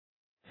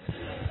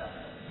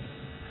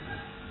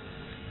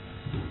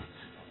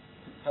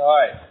All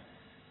right,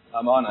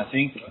 I'm on, I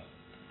think.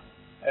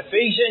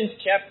 Ephesians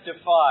chapter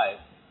 5.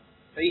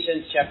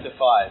 Ephesians chapter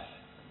 5.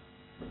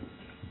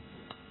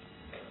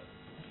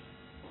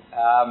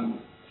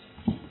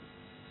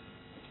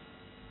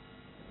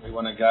 We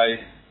want to go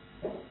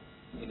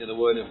into the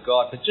Word of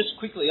God. But just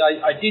quickly,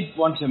 I did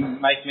want to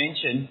make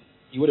mention,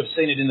 you would have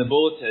seen it in the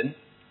bulletin,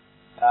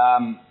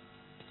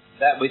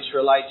 that which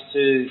relates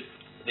to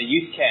the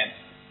youth camp.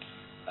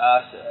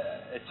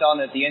 It's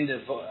on at the end of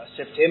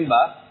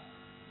September,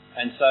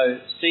 and so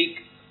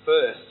Seek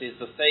First is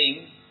the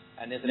theme,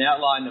 and there's an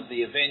outline of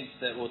the events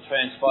that will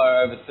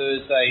transpire over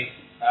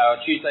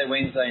Tuesday,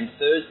 Wednesday and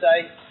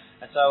Thursday.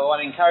 And so I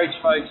want to encourage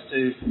folks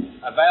to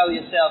avail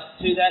yourselves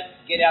to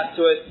that, get out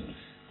to it,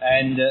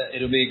 and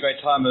it'll be a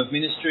great time of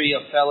ministry,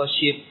 of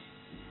fellowship,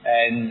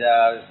 and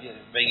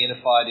being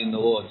edified in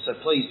the Lord. So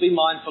please be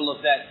mindful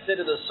of that,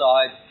 set it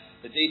aside.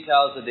 The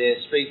details are there.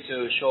 Speak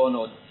to Sean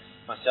or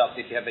myself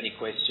if you have any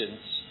questions,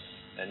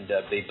 and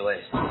be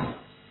blessed.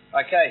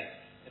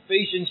 Okay,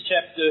 Ephesians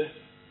chapter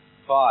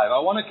 5. I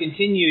want to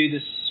continue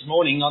this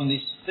morning on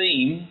this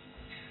theme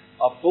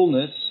of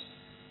fullness,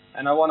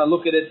 and I want to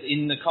look at it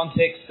in the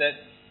context that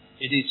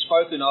it is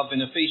spoken of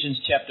in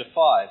Ephesians chapter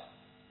 5.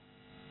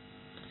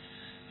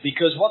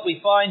 Because what we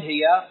find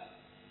here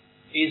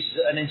is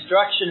an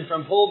instruction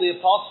from Paul the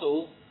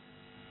Apostle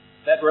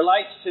that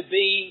relates to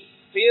be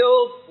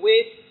filled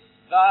with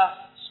the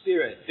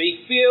Spirit.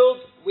 Be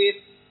filled with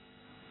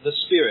the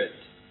Spirit.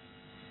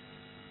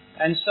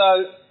 And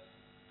so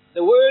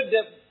the word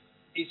that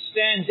it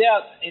stands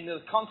out in the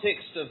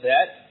context of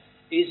that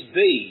is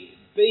be.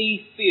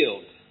 Be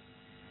filled.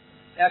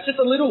 Now it's just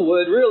a little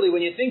word really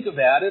when you think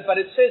about it, but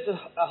it says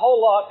a whole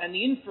lot, and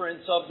the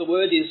inference of the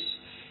word is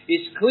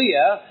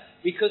clear,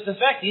 because the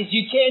fact is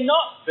you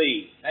cannot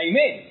be.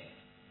 Amen.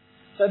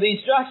 So the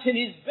instruction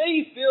is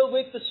be filled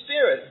with the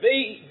Spirit.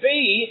 Be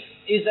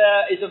is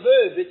a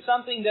verb. It's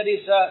something that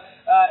is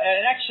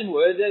an action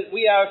word that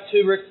we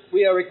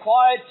are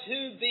required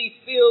to be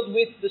filled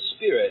with the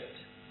Spirit.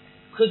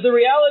 Because the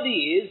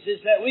reality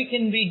is that we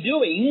can be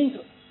doing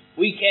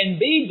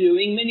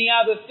many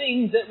other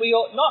things that we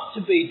ought not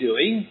to be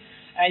doing,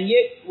 and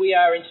yet we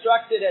are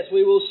instructed, as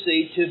we will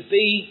see, to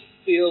be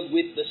filled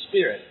with the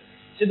Spirit.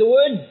 So the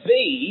word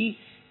be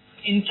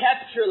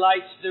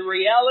encapsulates the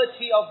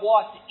reality of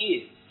what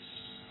is.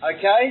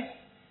 Okay?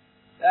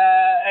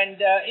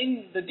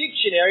 In the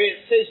dictionary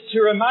it says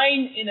to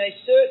remain in a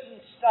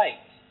certain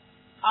state,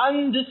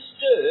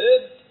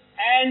 undisturbed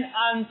and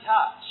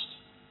untouched.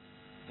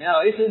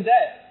 Now isn't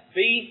that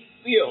be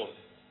filled?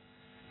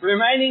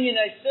 Remaining in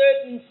a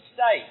certain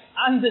state,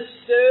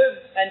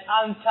 undisturbed and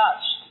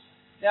untouched.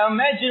 Now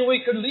imagine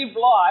we could live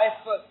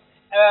life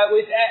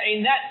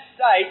in that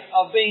state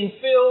of being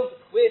filled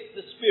with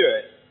the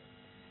Spirit.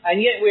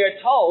 And yet we are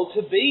told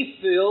to be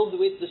filled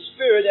with the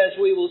Spirit, as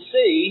we will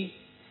see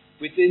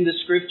within the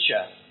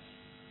Scripture.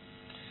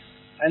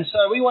 And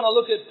so we want to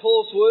look at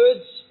Paul's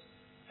words,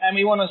 and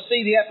we want to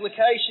see the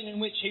application in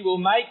which he will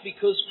make,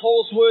 because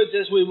Paul's words,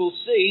 as we will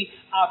see,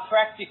 are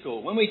practical.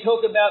 When we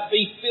talk about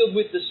be filled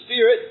with the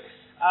Spirit,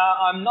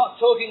 I'm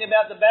not talking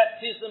about the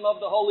baptism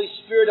of the Holy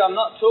Spirit. I'm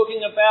not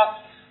talking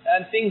about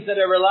things that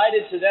are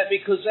related to that,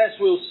 because as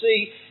we'll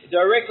see,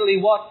 directly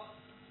what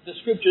the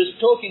Scripture is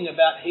talking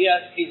about here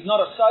is not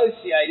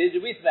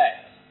associated with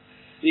that.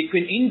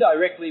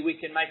 Indirectly we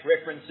can make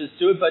references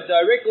to it, but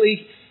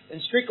directly and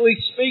strictly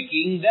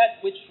speaking, that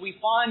which we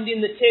find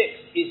in the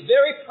text is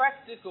very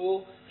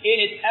practical in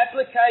its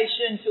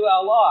application to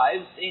our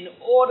lives in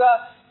order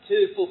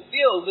to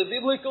fulfill the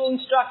biblical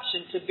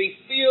instruction to be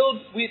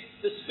filled with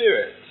the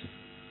Spirit.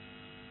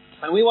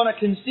 And we want to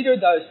consider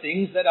those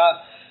things that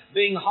are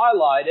being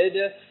highlighted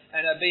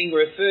and are being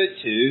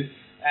referred to,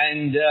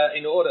 and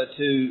in order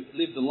to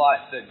live the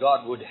life that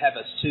God would have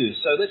us to.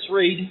 So let's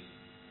read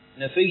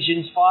in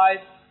Ephesians 5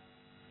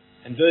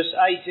 and verse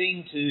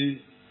 18 to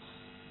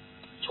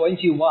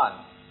 21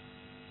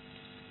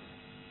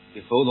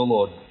 before the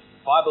Lord.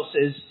 The Bible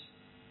says,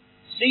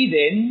 see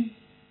then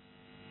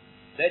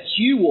that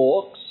you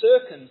walk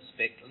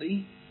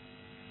circumspectly,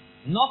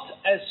 not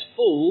as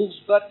fools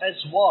but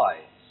as wise,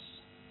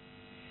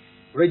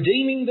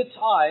 redeeming the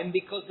time,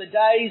 because the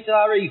days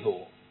are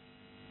evil.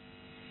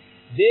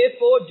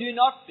 Therefore do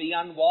not be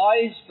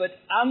unwise, but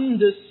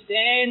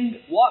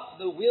understand what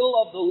the will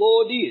of the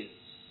Lord is.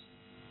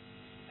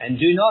 And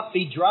do not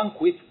be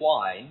drunk with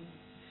wine,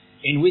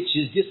 in which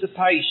is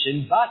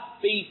dissipation,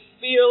 but be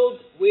filled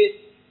with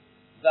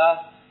the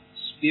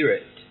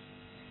Spirit,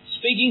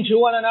 speaking to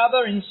one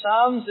another in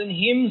psalms and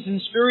hymns and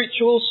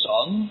spiritual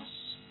songs,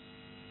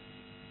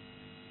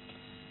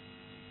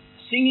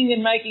 singing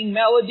and making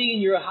melody in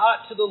your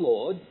heart to the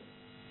Lord,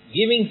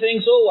 giving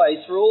thanks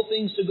always for all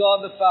things to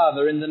God the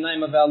Father in the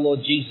name of our Lord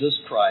Jesus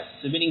Christ,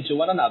 submitting to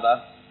one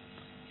another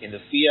in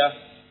the fear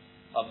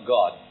of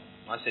God.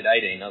 I said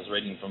 18, I was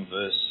reading from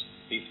verse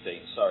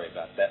 15. Sorry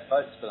about that,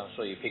 folks, but I'm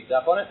sure you picked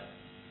up on it.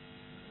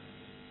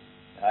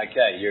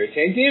 Okay, you're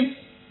attentive?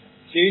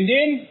 Tuned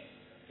in?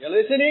 You're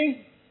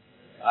listening?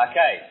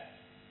 Okay.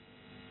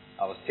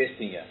 I was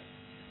testing you.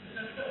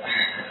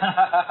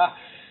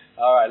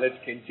 All right, let's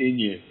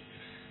continue.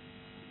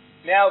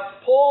 Now,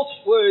 Paul's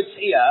words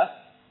here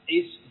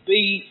is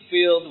be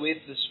filled with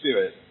the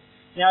Spirit.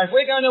 Now, if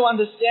we're going to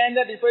understand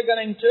that, if we're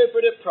going to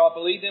interpret it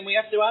properly, then we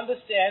have to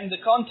understand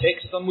the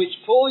context on which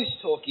Paul is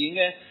talking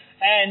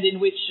and in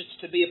which it's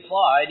to be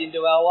applied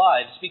into our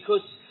lives.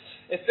 Because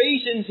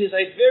Ephesians is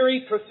a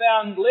very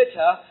profound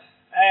letter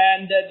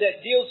and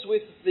that deals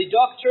with the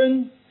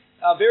doctrine,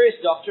 various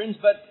doctrines,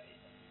 but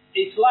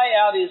its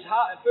layout is,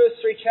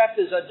 first 3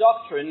 chapters are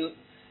doctrine,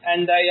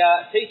 and they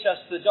teach us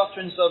the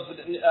doctrines of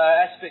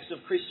aspects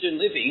of Christian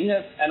living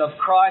and of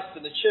Christ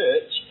and the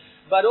church.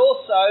 But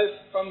also,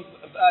 from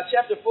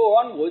chapter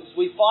 4 onwards,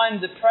 we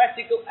find the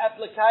practical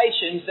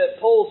applications that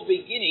Paul's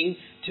beginning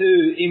to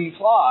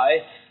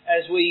imply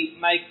as we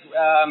make,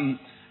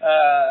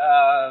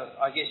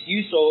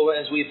 use or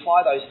as we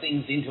apply those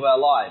things into our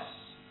lives.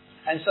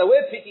 And so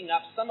we're picking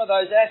up some of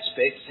those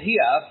aspects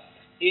here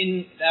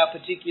in our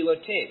particular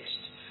text.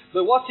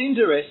 But what's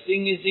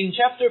interesting is in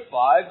chapter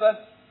 5,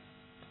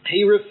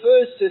 he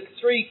refers to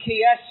 3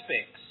 key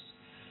aspects.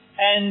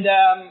 And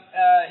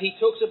he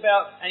talks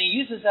about, and he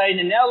uses an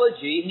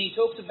analogy, and he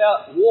talks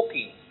about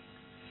walking.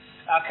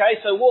 Okay,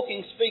 so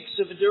walking speaks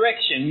of a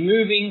direction,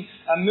 moving,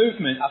 a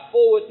movement, a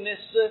forwardness,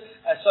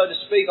 so to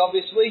speak.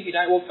 Obviously, you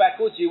don't walk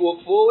backwards, you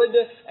walk forward,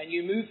 and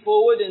you move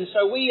forward. And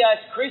so we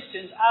as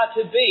Christians are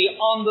to be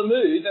on the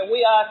move, and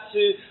we are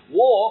to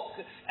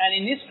walk. And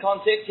in this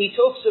context, he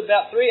talks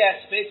about 3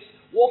 aspects: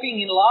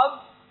 walking in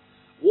love,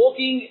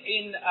 walking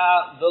in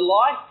the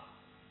light,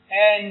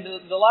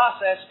 and the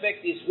last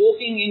aspect is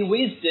walking in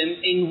wisdom,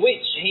 in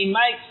which he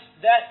makes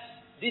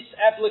this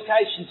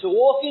application. To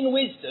walk in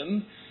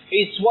wisdom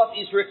is what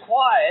is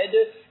required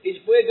if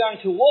we're going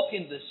to walk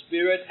in the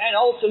Spirit and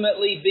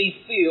ultimately be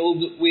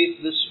filled with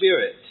the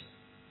Spirit.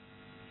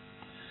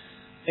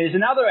 There's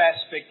another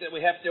aspect that we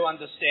have to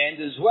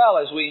understand as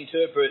well as we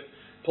interpret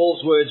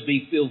Paul's words,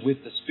 be filled with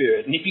the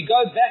Spirit. And if you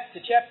go back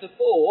to chapter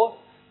 4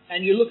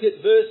 and you look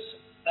at verse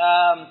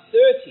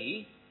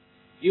 30,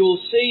 you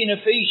will see in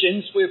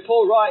Ephesians where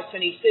Paul writes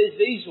and he says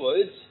these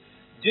words: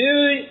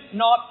 "Do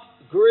not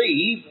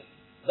grieve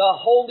the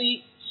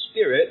Holy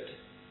Spirit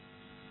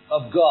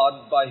of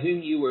God, by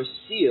whom you were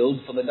sealed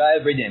for the day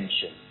of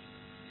redemption.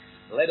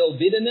 Let all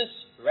bitterness,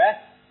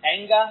 wrath,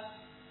 anger,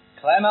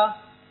 clamour,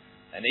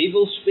 and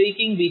evil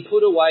speaking be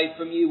put away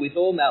from you with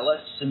all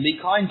malice, and be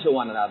kind to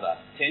one another,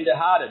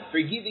 tender-hearted,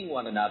 forgiving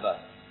one another,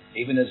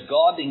 even as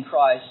God in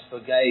Christ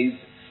forgave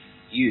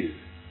you."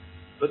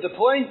 But the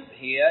point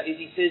here is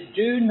he says,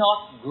 do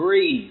not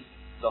grieve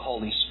the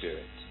Holy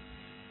Spirit.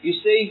 You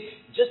see,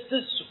 just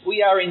as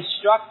we are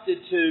instructed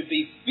to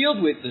be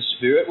filled with the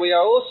Spirit, we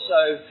are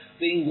also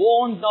being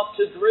warned not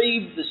to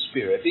grieve the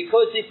Spirit.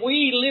 Because if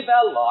we live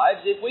our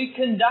lives, if we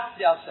conduct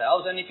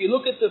ourselves, and if you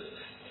look at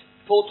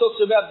Paul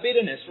talks about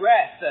bitterness,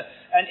 wrath,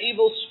 and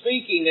evil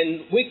speaking,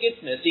 and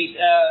wickedness,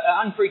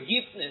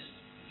 unforgiveness.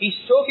 He's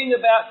talking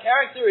about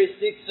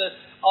characteristics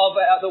of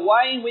the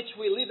way in which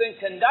we live and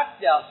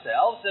conduct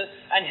ourselves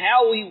and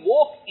how we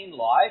walk in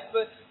life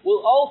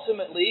will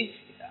ultimately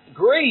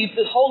grieve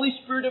the Holy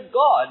Spirit of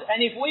God. And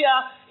if we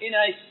are in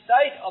a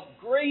state of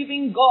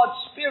grieving God's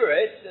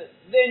Spirit,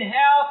 then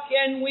how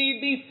can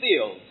we be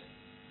filled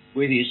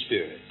with His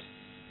Spirit?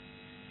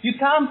 You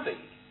can't be.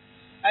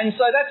 And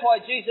so that's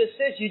why Jesus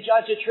says you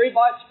judge a tree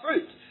by its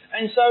fruit.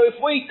 And so if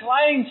we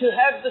claim to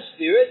have the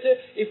Spirit,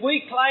 if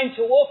we claim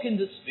to walk in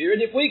the Spirit,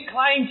 if we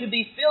claim to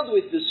be filled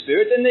with the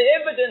Spirit, then the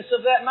evidence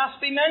of that must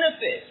be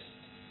manifest.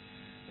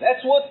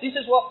 This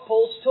is what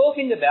Paul's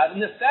talking about. And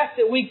the fact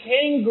that we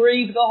can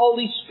grieve the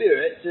Holy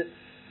Spirit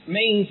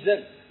means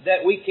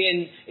that we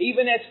can,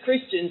 even as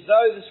Christians,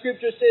 though the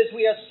Scripture says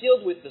we are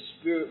sealed with the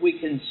Spirit,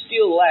 we can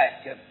still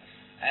lack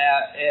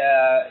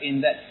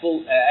in that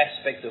full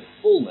aspect of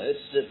fullness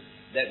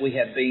that we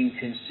have been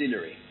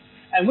considering.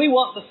 And we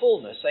want the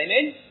fullness,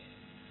 amen?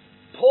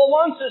 Paul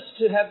wants us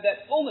to have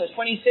that fullness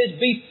when he says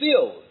be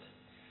filled.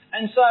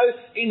 And so,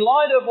 in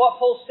light of what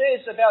Paul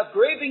says about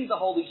grieving the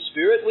Holy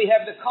Spirit, we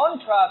have the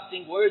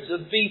contrasting words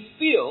of be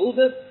filled,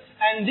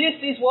 and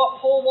this is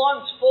what Paul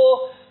wants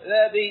for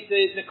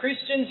the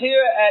Christians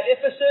here at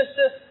Ephesus,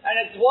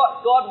 and it's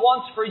what God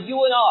wants for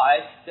you and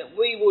I, that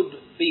we would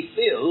be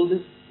filled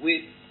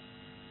with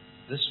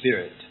the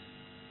Spirit.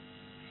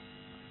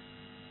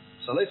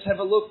 So let's have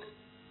a look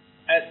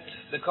at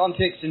the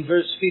context in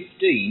verse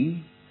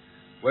 15,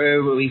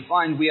 where we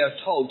find we are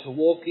told to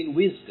walk in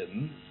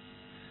wisdom,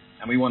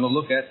 and we want to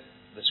look at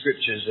the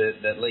scriptures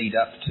that lead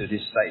up to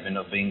this statement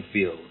of being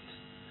filled.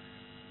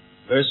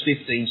 Verse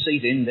 15, "See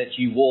then that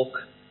you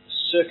walk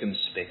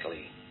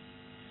circumspectly,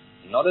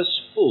 not as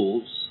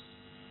fools,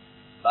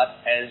 but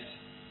as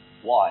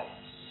wise."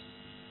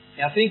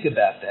 Now think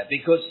about that,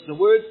 because the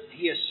word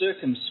here,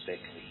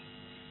 circumspectly,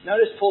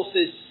 notice Paul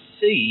says,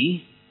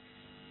 "See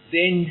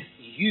then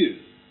you."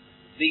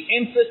 The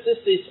emphasis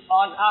is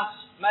on us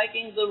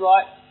making the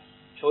right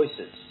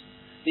choices.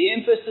 The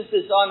emphasis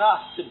is on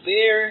us to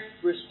bear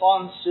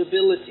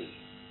responsibility.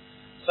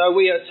 So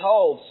we are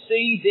told,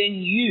 "See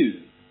then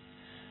you,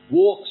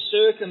 walk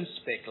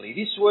circumspectly."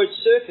 This word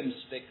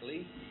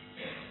circumspectly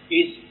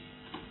is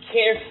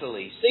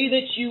carefully. See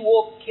that you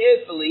walk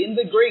carefully. In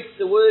the Greek,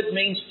 the word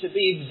means to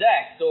be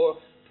exact or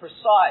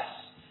precise.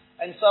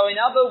 And so in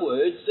other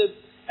words,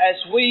 as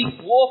we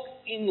walk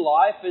in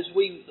life, as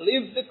we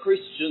live the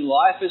Christian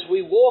life, as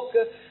we walk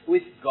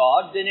with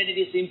God, then it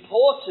is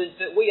important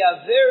that we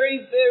are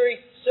very, very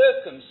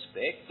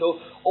circumspect,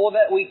 or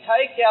that we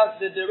take out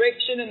the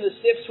direction and the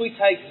steps we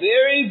take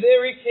very,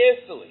 very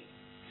carefully.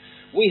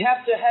 We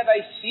have to have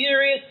a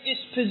serious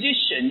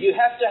disposition. You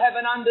have to have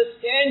an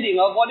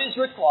understanding of what is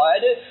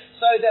required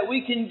so that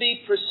we can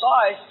be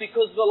precise,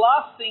 because the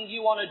last thing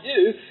you want to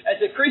do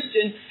as a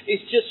Christian is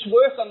just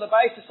work on the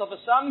basis of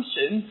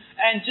assumption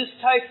and just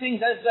take things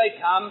as they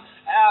come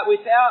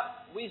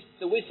without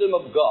the wisdom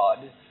of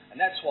God. And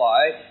that's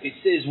why it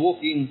says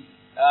walking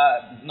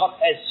not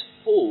as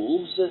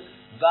fools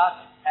but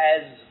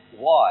as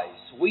wise.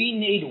 We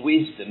need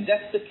wisdom.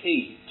 That's the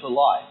key to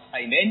life.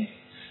 Amen?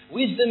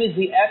 Wisdom is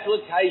the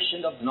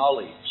application of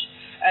knowledge.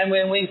 And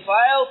when we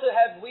fail to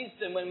have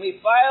wisdom, when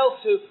we fail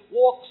to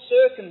walk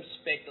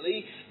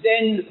circumspectly,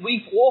 then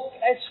we walk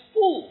as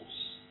fools.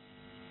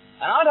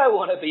 And I don't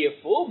want to be a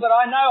fool, but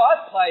I know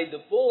I've played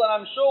the fool, and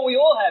I'm sure we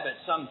all have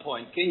at some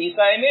point. Can you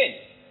say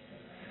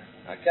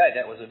amen? Okay,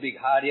 that was a big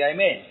hearty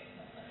amen.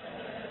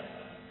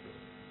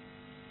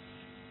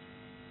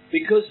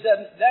 Because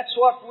that's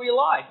what we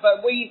like.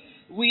 But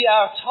we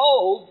are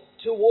told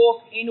to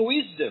walk in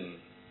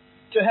wisdom,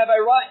 to have a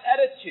right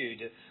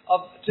attitude,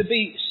 to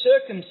be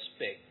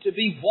circumspect, to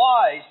be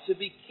wise, to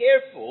be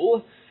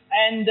careful.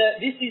 And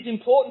this is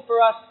important for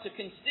us to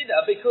consider,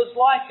 because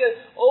like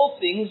all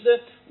things,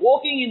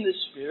 walking in the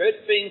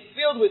Spirit, being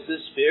filled with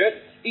the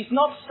Spirit, is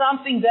not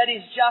something that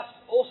is just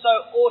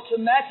also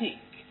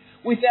automatic,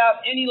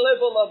 without any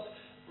level of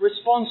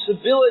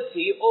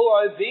responsibility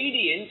or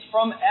obedience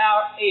from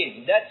our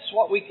end. That's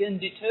what we can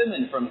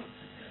determine from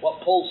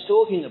what Paul's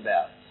talking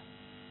about.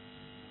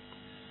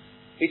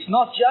 It's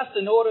not just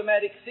an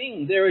automatic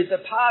thing. There is a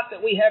part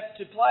that we have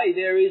to play.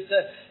 I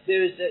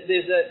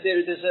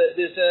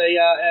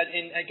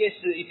guess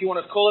if you want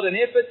to call it an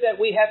effort that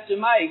we have to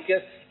make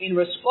in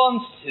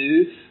response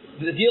to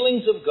the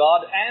dealings of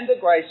God and the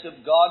grace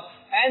of God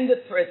and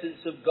the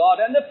presence of God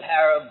and the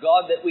power of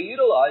God that we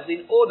utilize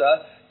in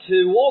order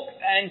to walk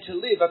and to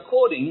live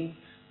according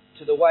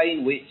to the way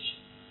in which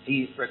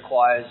He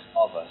requires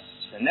of us.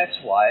 And that's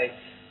why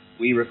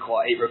it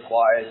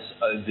requires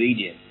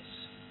obedience.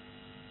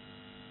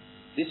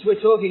 This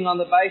we're talking on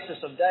the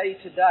basis of day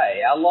to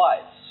day, our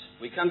lives.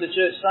 We come to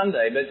church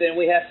Sunday, but then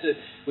we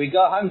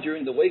go home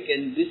during the week,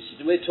 and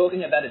we're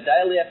talking about a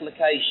daily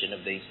application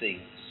of these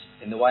things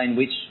in the way in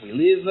which we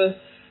live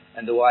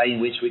and the way in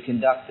which we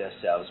conduct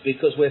ourselves.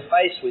 Because we're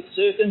faced with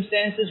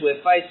circumstances,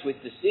 we're faced with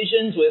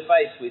decisions, we're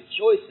faced with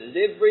choices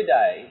every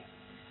day,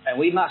 and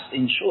we must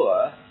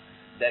ensure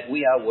that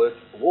we are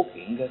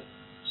walking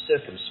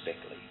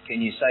circumspectly.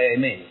 Can you say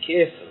amen?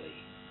 Carefully.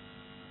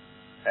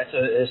 That's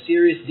a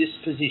serious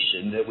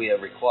disposition that we are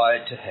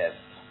required to have.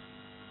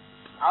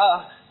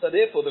 So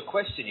therefore the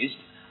question is,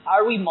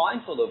 are we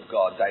mindful of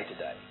God day to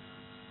day?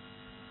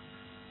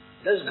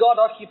 Does God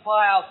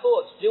occupy our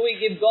thoughts? Do we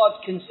give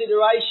God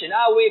consideration?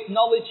 Are we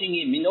acknowledging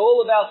Him in all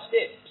of our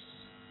steps?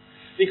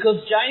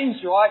 Because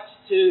James writes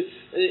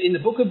in the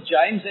book of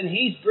James, and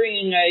he's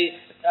bringing a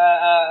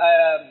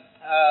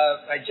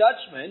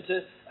judgment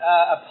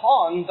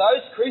upon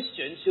those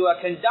Christians who are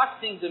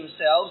conducting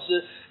themselves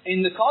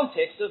in the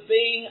context of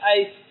being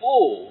a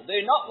fool.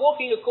 They're not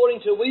walking according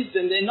to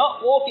wisdom. They're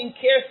not walking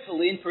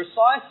carefully and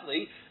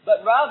precisely,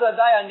 but rather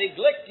they are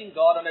neglecting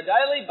God on a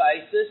daily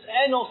basis,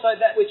 and also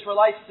that which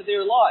relates to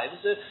their lives.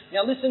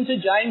 Now listen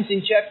to James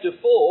in chapter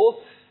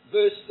 4,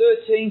 verse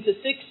 13 to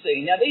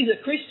 16. Now these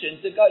are Christians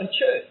that go to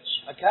church,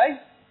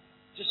 okay?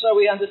 Just so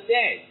we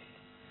understand.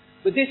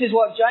 But this is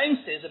what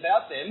James says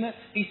about them.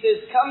 He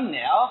says, "Come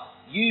now,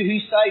 you who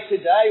say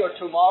today or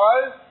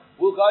tomorrow,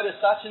 we'll go to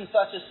such and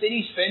such a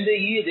city, spend a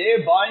year there,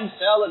 buy and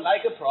sell and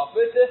make a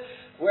profit,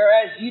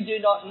 whereas you do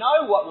not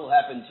know what will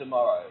happen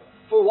tomorrow.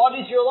 For what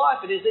is your life?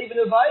 It is even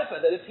a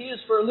vapor that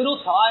appears for a little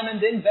time and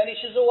then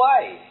vanishes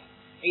away.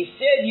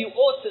 Instead, you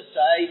ought to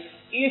say,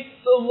 if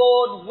the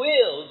Lord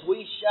wills,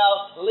 we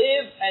shall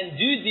live and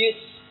do this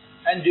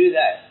and do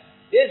that."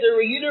 There's a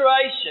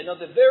reiteration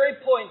of the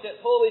very point that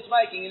Paul is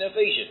making in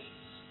Ephesians.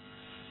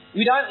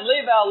 We don't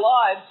live our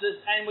lives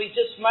and we're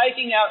just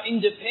making our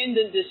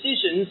independent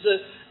decisions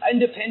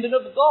independent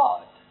of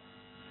God.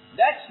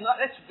 That's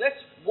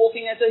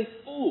walking as a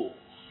fool.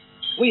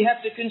 We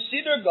have to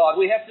consider God.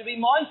 We have to be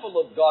mindful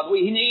of God.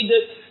 We need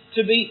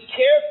to be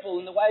careful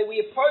in the way we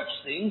approach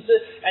things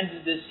and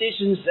the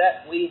decisions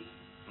that we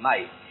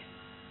make.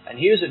 And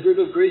here's a group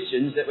of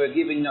Christians that were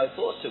giving no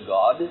thought to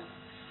God,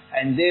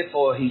 and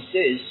therefore he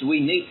says we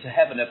need to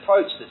have an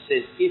approach that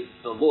says, if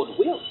the Lord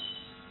wills.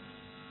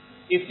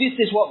 If this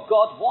is what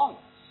God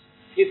wants,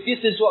 if this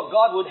is what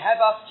God would have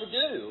us to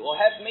do or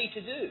have me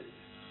to do.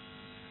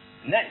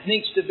 And that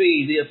needs to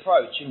be the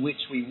approach in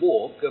which we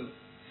walk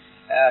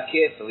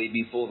carefully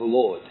before the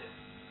Lord.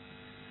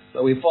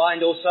 But we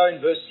find also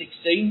in verse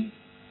 16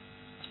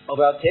 of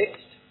our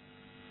text,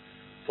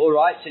 Paul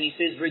writes and he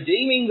says,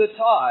 redeeming the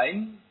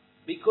time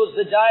because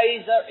the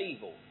days are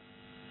evil.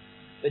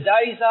 The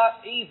days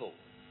are evil.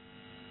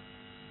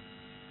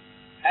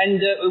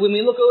 And when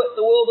we look at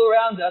the world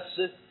around us,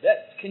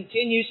 that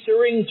continues to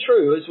ring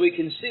true as we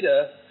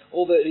consider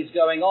all that is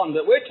going on.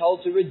 But we're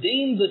told to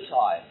redeem the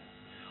time.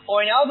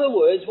 Or in other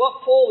words,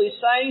 what Paul is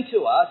saying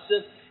to us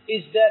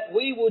is that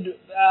we would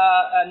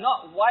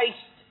not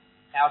waste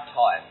our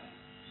time.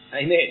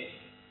 Amen.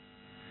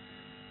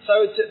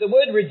 So the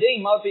word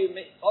redeem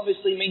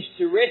obviously means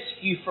to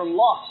rescue from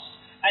loss.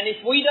 And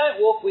if we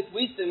don't walk with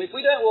wisdom, if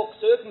we don't walk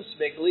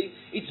circumspectly,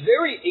 it's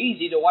very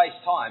easy to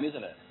waste time,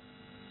 isn't it?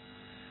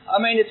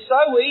 I mean, it's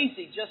so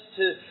easy just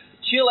to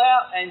chill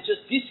out and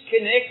just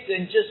disconnect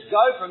and just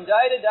go from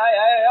day to day,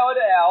 hour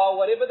to hour,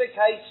 whatever the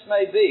case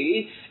may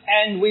be,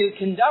 and we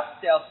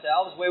conduct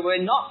ourselves where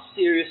we're not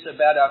serious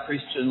about our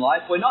Christian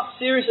life, we're not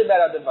serious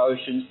about our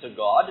devotions to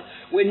God,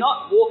 we're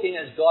not walking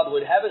as God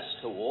would have us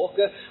to walk,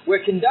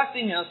 we're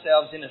conducting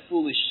ourselves in a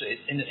foolish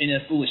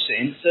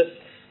sense,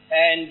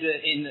 and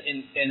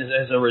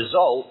as a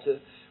result,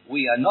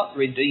 we are not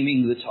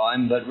redeeming the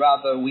time, but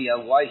rather we are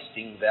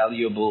wasting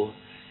valuable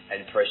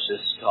and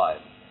precious time.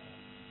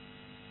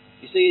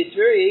 You see, it's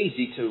very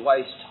easy to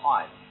waste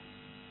time.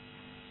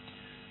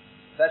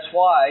 That's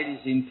why it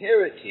is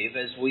imperative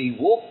as we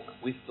walk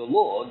with the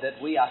Lord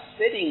that we are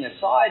setting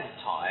aside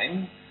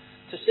time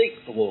to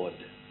seek the Lord.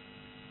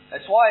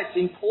 That's why it's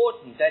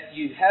important that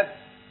you have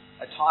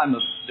a time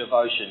of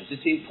devotions.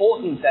 It's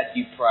important that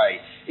you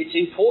pray. It's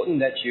important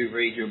that you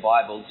read your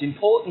Bible. It's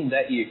important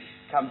that you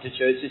come to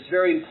church. It's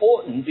very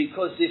important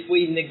because if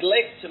we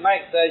neglect to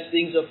make those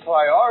things a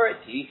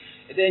priority,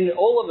 then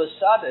all of a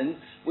sudden,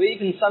 we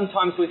even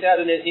sometimes without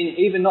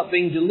even not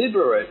being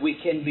deliberate, we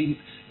can be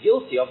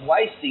guilty of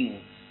wasting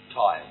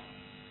time.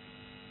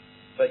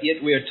 But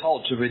yet we are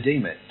told to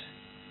redeem it.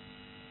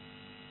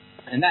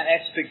 And that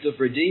aspect of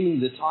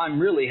redeeming the time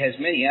really has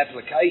many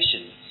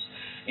applications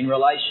in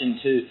relation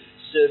to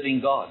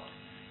serving God.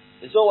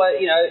 There's always,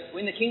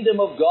 in the kingdom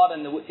of God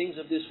and the things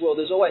of this world,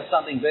 there's always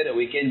something better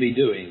we can be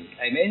doing.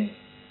 Amen?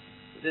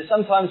 There's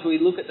sometimes we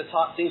look at the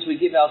things we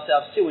give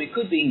ourselves to, we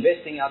could be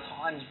investing our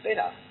times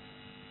better.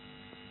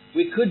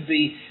 We could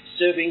be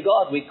serving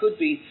God. We could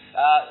be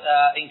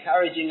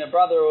encouraging a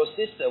brother or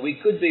sister. We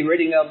could be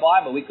reading our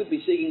Bible. We could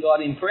be seeking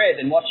God in prayer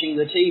than watching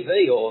the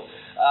TV or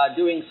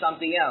doing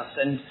something else.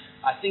 And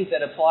I think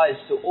that applies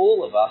to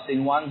all of us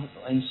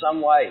in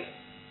some way.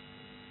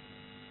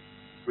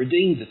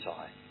 Redeem the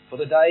time, for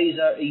the days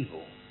are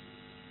evil.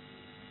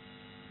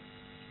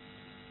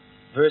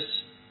 Verse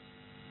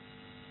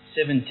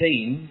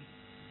 17,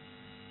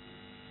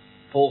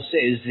 Paul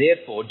says,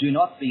 therefore, do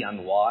not be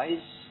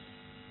unwise,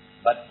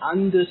 but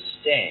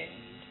understand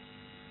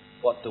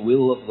what the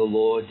will of the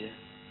Lord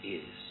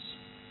is.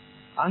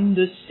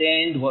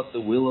 Understand what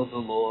the will of the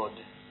Lord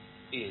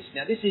is.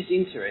 Now, this is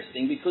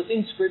interesting because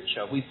in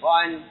Scripture we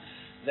find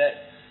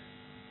that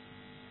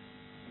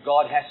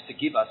God has to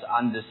give us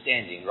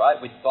understanding, right?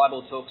 The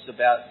Bible talks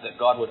about that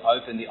God would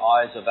open the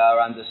eyes of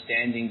our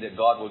understanding, that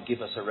God would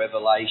give us a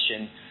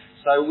revelation.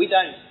 So we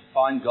don't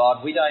find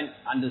God, we don't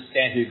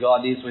understand who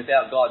God is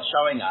without God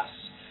showing us.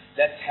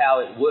 That's how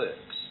it works.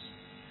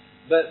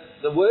 But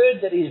the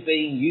word that is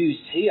being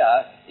used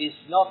here is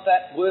not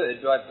that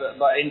word, right?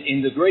 But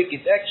in the Greek,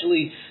 it's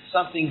actually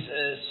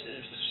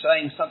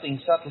saying something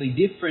subtly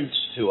different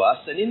to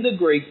us. And in the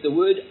Greek, the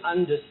word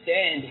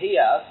understand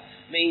here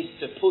means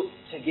to put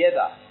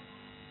together.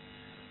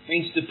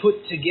 Means to put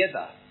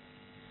together.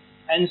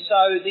 And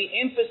so the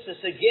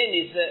emphasis again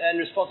is and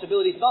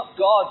responsibility is not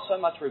God so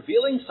much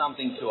revealing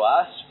something to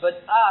us,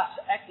 but us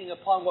acting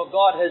upon what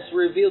God has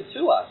revealed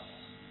to us.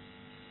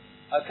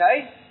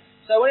 Okay?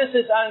 So when it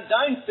says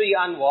don't be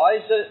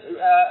unwise,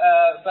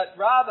 but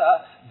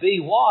rather be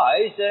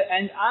wise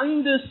and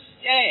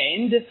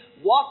understand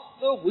what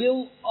the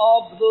will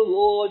of the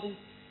Lord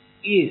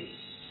is.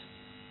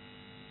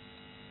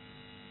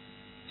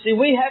 See,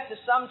 we have to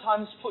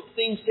sometimes put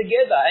things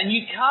together, and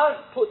you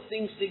can't put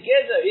things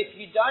together if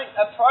you don't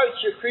approach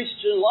your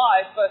Christian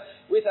life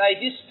with a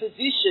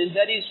disposition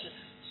that is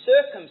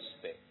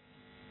circumspect,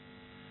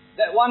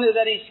 that one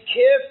that is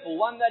careful,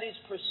 one that is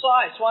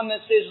precise, one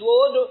that says,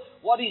 Lord,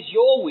 what is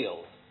your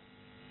will?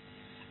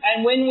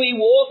 And when we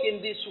walk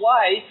in this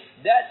way,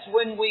 that's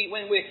when we're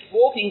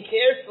walking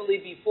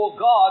carefully before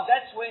God,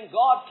 that's when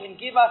God can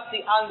give us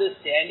the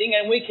understanding,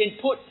 and we can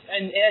put,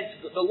 and as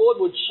the Lord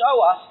would show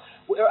us,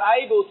 we're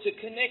able to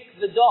connect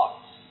the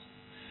dots.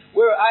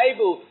 We're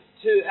able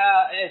to,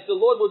 as the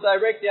Lord will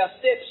direct our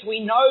steps,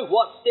 we know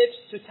what steps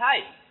to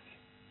take.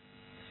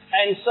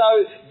 And so,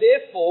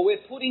 therefore,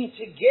 we're putting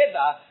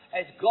together,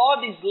 as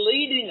God is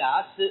leading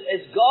us,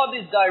 as God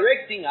is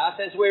directing us,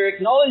 as we're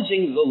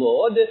acknowledging the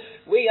Lord,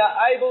 we are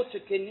able to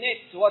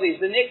connect what is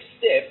the next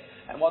step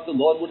and what the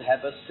Lord would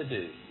have us to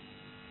do.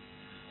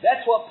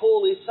 That's what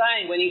Paul is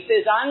saying when he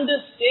says,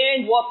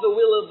 understand what the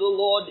will of the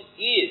Lord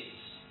is.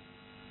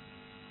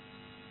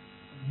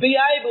 Be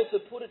able to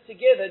put it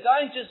together.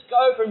 Don't just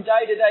go from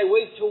day to day,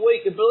 week to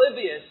week,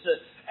 oblivious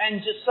and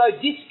just so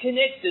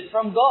disconnected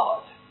from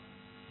God.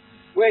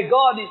 where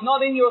God is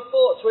not in your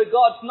thoughts, where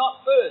God's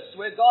not first,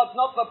 where God's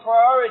not the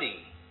priority.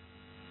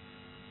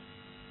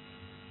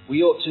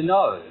 We ought to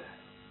know.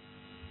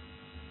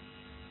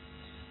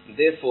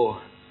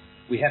 Therefore,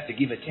 we have to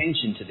give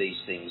attention to these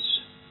things.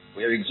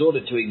 We are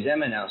exhorted to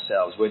examine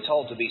ourselves. We're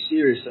told to be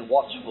serious and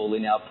watchful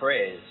in our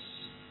prayers.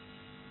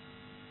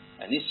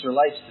 And this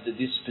relates to the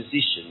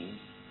disposition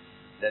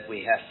that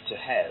we have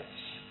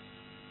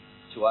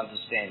to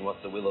understand what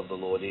the will of the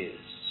Lord is.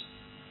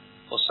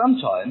 Well,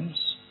 sometimes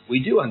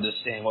we do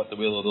understand what the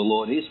will of the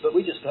Lord is, but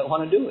we just don't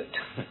want to do it.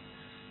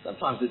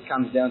 Sometimes it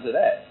comes down to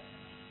that.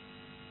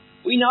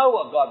 We know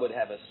what God would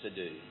have us to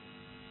do,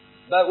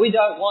 but we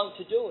don't want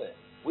to do it.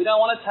 We don't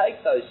want to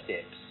take those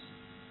steps.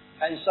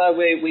 And so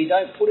we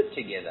don't put it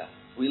together.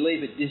 We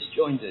leave it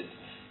disjointed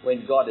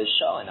when God has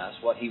shown us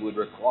what he would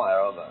require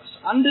of us.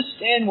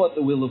 Understand what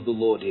the will of the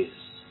Lord is.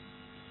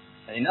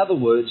 And in other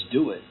words,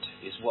 do it,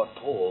 is what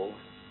Paul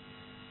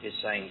is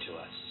saying to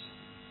us.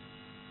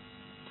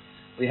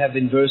 We have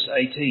in verse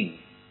 18,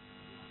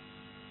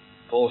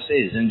 Paul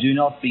says, "And do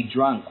not be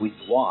drunk with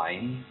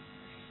wine,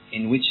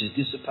 in which is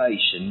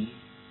dissipation,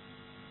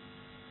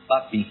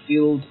 but be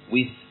filled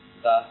with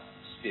the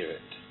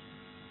Spirit."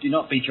 Do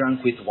not be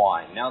drunk with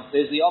wine. Now,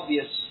 there's the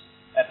obvious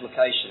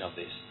application of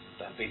this.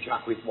 Don't be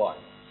drunk with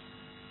wine.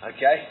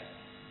 Okay?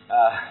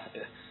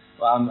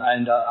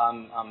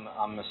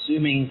 I'm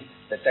assuming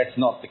that that's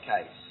not the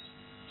case.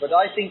 But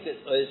I think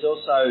that there's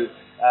also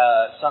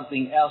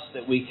something else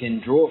that we can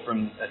draw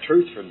from a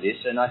truth from this,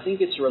 and I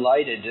think it's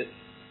related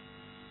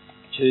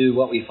to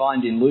what we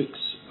find in Luke's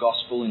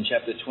Gospel in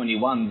chapter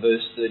 21,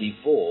 verse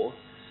 34.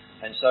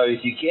 And so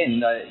if you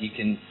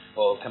can,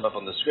 well, come up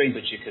on the screen,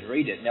 but you could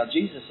read it. Now,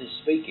 Jesus is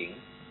speaking.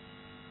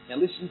 Now,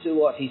 listen to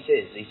what he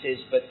says. He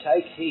says, "But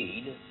take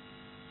heed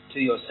to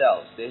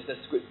yourselves." There's the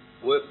script.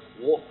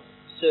 Walk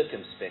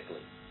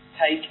circumspectly.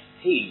 Take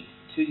heed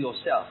to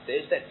yourself.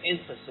 There's that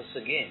emphasis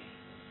again.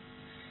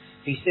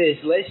 He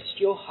says, "Lest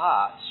your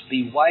hearts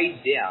be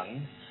weighed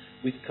down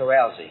with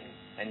carousing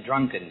and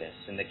drunkenness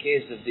and the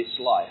cares of this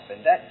life,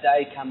 and that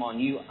day come on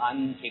you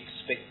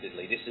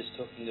unexpectedly." This is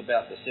talking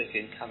about the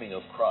second coming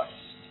of Christ.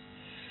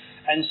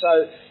 And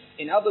so,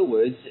 in other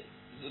words,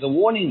 the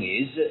warning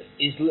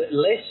is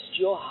lest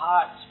your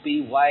hearts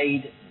be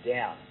weighed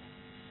down.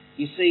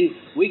 You see,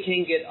 we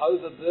can get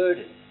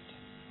overburdened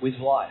with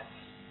life.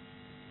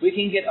 We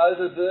can get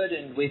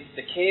overburdened with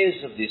the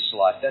cares of this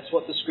life. That's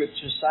what the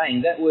Scripture's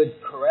saying. That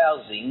word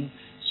carousing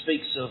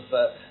speaks of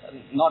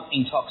not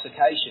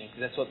intoxication, because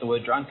that's what the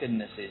word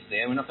drunkenness is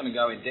there. We're not going to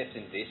go in depth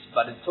in this,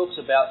 but it talks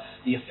about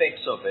the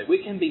effects of it. We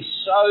can be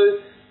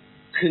so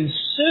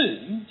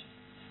consumed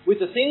with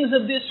the things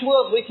of this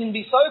world. We can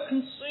be so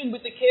consumed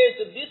with the cares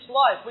of this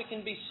life. We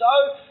can be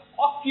so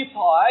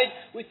occupied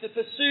with the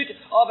pursuit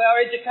of our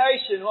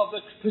education, or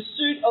the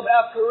pursuit of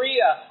our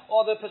career,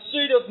 or the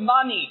pursuit of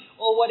money,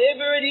 or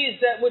whatever it is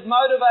that would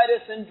motivate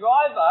us and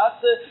drive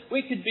us,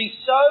 we could be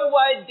so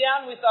weighed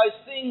down with those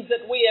things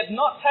that we have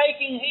not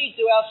taken heed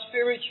to our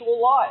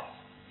spiritual life.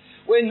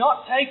 We're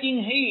not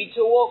taking heed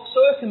to walk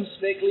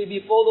circumspectly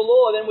before the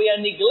Lord, and we are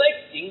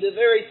neglecting the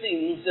very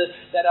things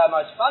that are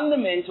most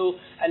fundamental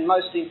and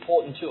most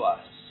important to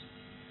us.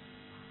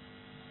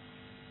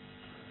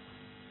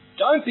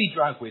 Don't be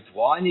drunk with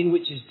wine, in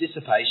which is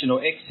dissipation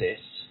or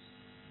excess,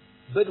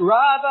 but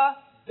rather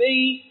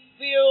be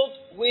filled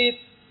with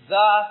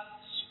the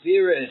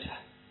Spirit.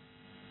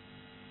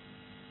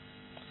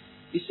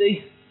 You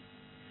see,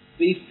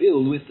 be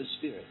filled with the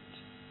Spirit.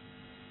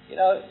 You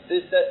know,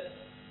 there's that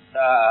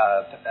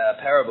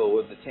parable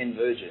of the 10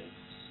 virgins.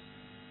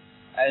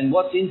 And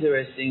what's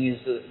interesting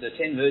is the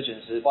 10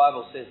 virgins, the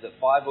Bible says that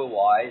 5 were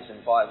wise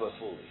and 5 were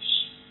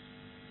foolish.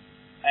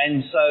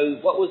 And so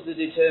what was the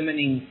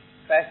determining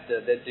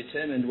factor that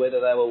determined whether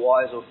they were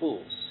wise or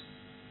fools?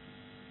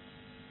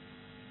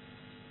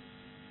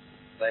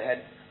 They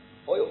had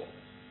oil.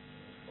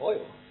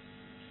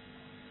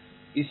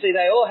 You see,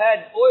 they all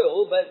had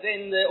oil, but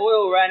then the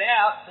oil ran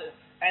out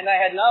and they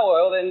had no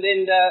oil, and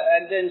then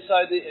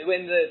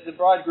when the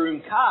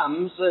bridegroom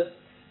comes,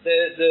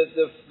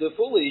 the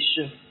foolish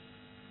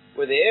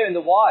were there and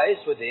the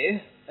wise were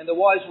there, and the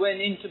wise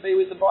went in to be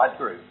with the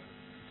bridegroom.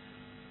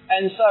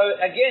 And so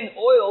again,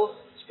 oil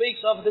speaks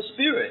of the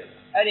Spirit.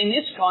 And in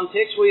this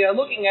context, we are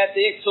looking at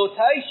the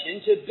exhortation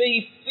to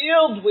be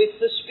filled with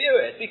the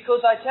Spirit.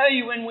 Because I tell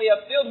you, when we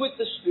are filled with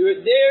the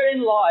Spirit,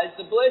 therein lies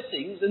the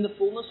blessings and the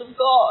fullness of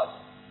God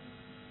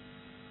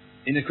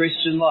in the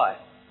Christian life.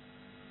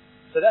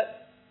 So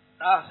that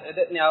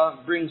now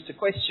brings to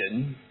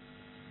question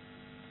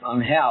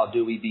on how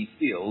do we be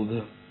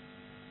filled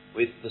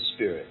with the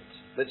Spirit.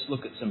 Let's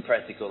look at some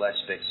practical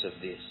aspects of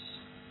this.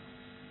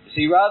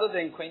 See, rather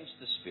than quench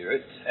the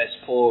Spirit, as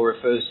Paul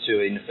refers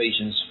to in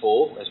Ephesians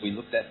 4, as we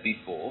looked at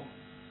before,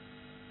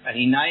 and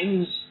he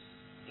names,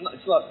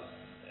 it's not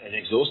an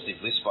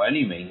exhaustive list by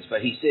any means,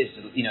 but he says,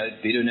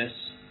 bitterness,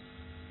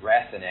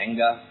 wrath and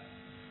anger,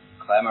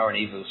 clamour and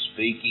evil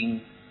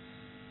speaking,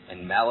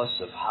 and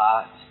malice of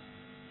heart.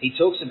 He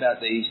talks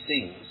about these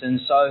things.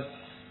 And so,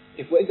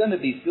 if we're going to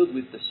be filled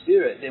with the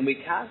Spirit, then we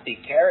can't be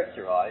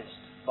characterised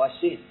by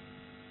sin.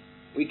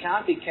 We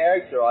can't be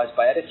characterized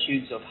by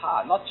attitudes of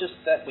heart, not just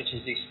that which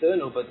is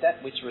external, but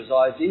that which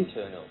resides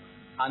internal.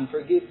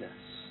 Unforgiveness,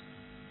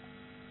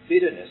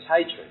 bitterness,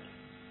 hatred.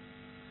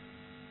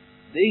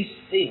 These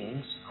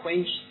things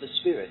quench the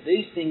Spirit.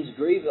 These things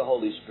grieve the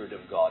Holy Spirit of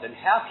God. And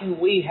how can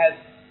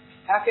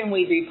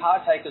we be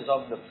partakers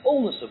of the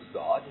fullness of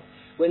God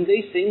when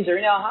these things are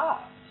in our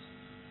hearts?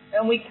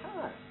 And we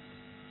can't.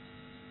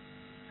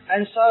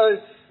 And so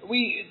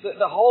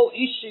the whole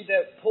issue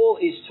that Paul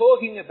is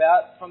talking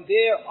about from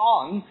there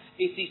on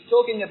is he's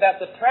talking about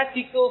the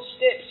practical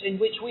steps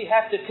in which we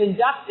have to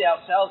conduct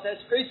ourselves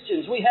as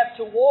Christians. We have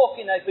to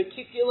walk in a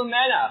particular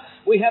manner.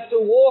 We have to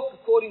walk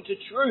according to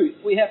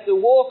truth. We have to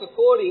walk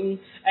according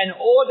and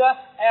order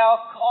our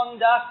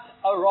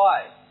conduct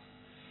aright.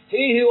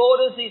 He who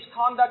orders his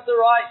conduct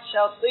aright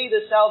shall see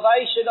the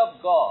salvation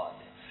of God.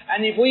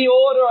 And if we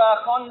order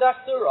our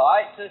conduct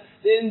aright,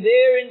 then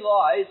therein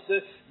lies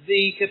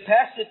the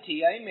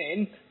capacity,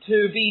 amen,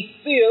 to be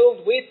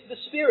filled with the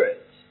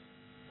Spirit.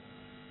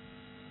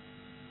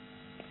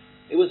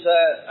 It was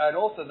an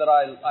author that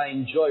I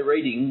enjoy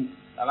reading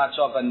much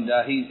of, and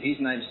his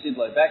name's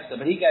Sidlow Baxter,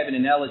 but he gave an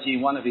analogy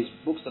in one of his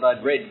books that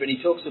I'd read, but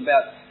he talks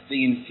about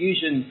the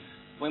infusion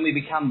when we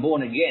become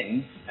born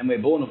again and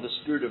we're born of the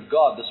Spirit of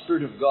God. The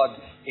Spirit of God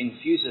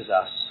infuses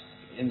us,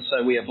 and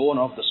so we are born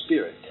of the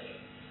Spirit.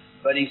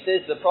 But he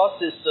says the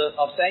process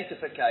of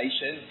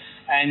sanctification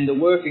and the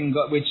work in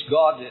God, which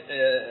God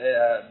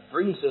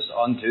brings us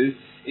onto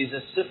is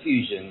a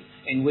suffusion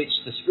in which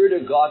the Spirit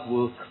of God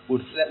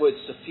would that word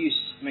suffuse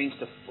means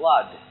to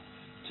flood,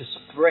 to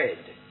spread.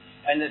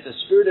 And that the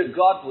Spirit of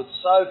God would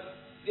so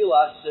fill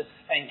us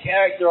and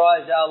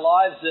characterize our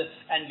lives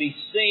and be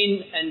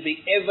seen and be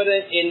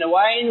evident in the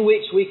way in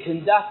which we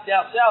conduct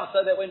ourselves,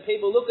 so that when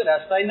people look at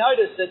us, they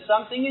notice that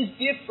something is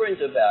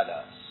different about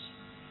us.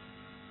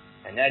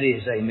 And that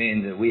is,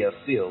 amen, that we are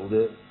filled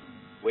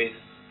with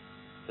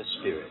the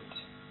Spirit.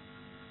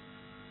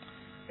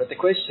 But the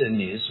question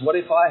is, what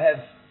if I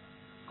have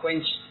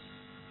quenched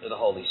the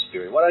Holy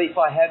Spirit? What if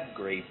I have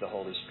grieved the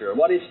Holy Spirit?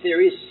 What if there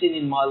is sin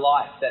in my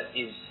life that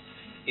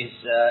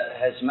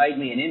has made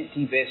me an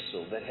empty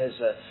vessel, that has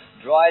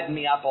dried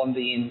me up on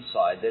the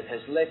inside, that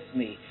has left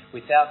me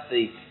without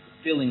the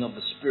filling of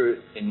the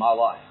Spirit in my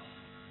life?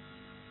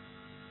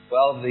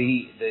 Well,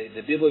 the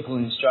biblical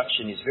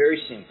instruction is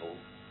very simple.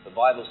 The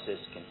Bible says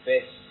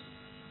confess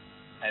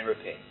and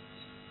repent.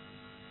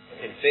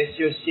 Confess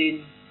your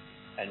sin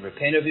and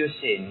repent of your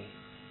sin,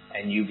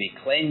 and you'll be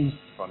cleansed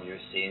from your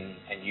sin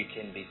and you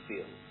can be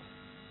filled.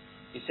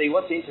 You see,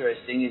 what's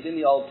interesting is in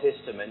the Old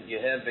Testament, you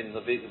have in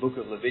the book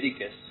of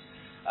Leviticus,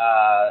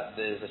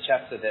 there's a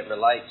chapter that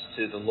relates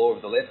to the law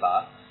of the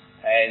leper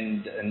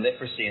and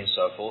leprosy and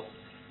so forth.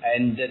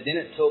 And then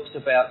it talks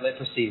about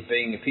leprosy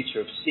being a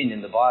picture of sin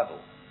in the Bible.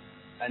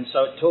 And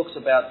so it talks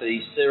about the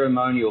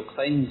ceremonial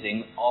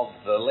cleansing of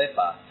the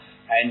leper.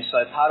 And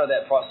so part of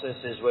that process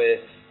is where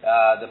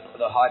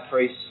the high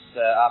priest,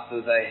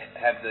 after they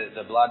have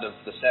the blood of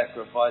the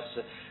sacrifice,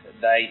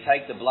 they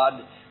take the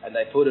blood and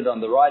they put it on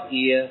the right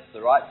ear,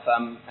 the right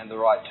thumb and the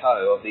right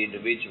toe of the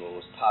individual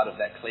as part of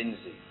that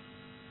cleansing.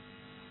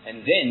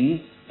 And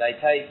then they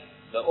take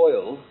the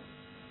oil,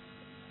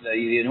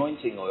 the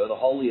anointing oil, the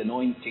holy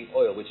anointing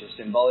oil, which is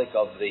symbolic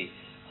of the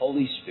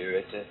Holy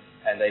Spirit,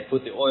 and they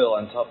put the oil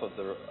on top of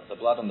the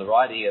blood on the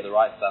right ear, the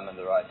right thumb and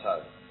the right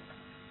toe.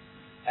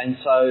 And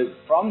so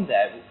from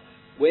that,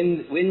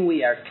 when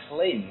we are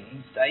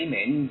cleansed,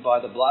 amen, by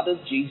the blood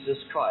of Jesus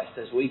Christ,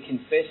 as we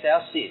confess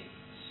our sins,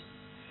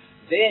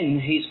 then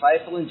He's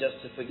faithful and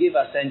just to forgive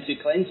us and to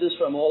cleanse us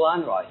from all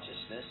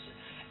unrighteousness.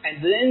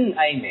 And then,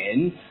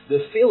 amen,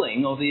 the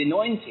filling or the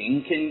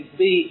anointing can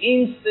be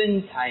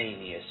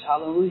instantaneous.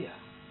 Hallelujah.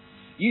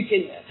 You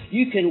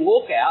can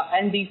walk out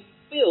and be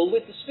filled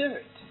with the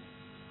Spirit.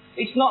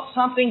 It's not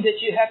something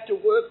that you have to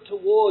work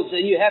towards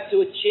and you have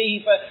to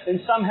achieve and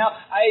somehow,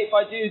 if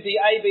I do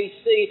the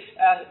ABC,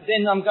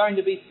 then I'm going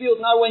to be filled.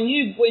 No, when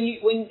you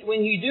make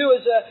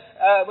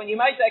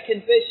that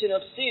confession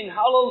of sin,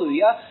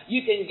 hallelujah,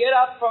 you can get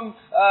up from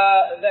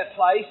that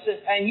place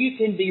and you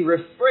can be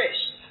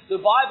refreshed. The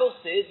Bible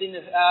says in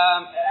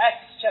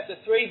Acts chapter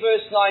 3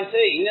 verse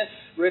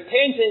 19,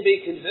 repent and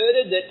be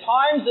converted, that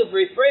times of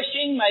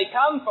refreshing may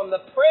come from the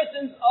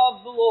presence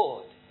of the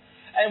Lord.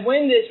 And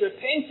when there's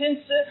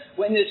repentance,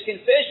 when there's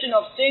confession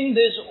of sin,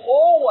 there's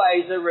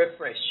always a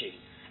refreshing.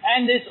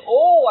 And there's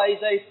always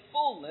a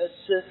fullness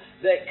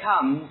that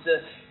comes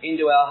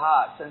into our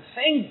hearts. And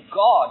thank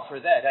God for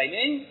that.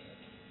 Amen?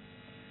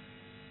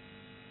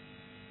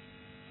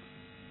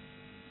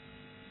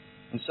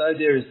 And so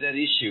there is that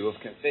issue of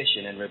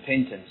confession and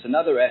repentance.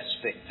 Another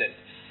aspect that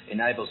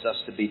enables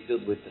us to be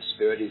filled with the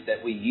Spirit is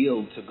that we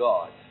yield to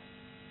God.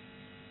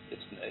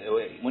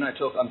 When I'm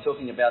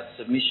talking about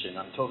submission,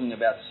 I'm talking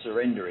about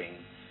surrendering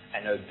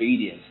and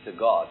obedience to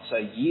God. So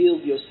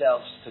yield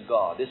yourselves to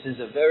God. This is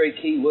a very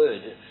key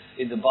word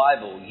in the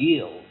Bible,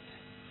 yield.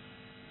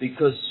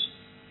 Because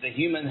the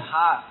human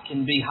heart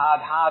can be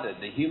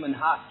hard-hearted. The human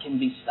heart can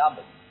be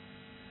stubborn.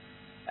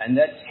 And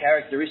that's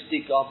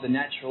characteristic of the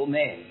natural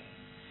man.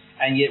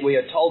 And yet we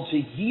are told to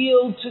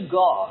yield to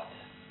God,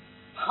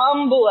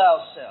 humble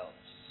ourselves.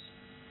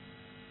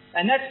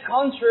 And that's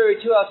contrary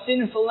to our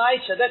sinful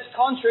nature. That's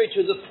contrary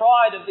to the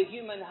pride of the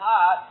human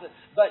heart.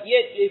 But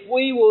yet, if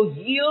we will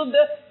yield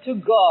to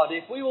God,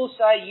 if we will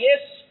say,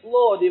 yes,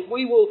 Lord, if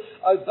we will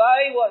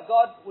obey what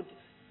God would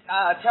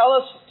tell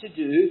us to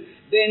do,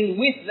 then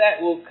with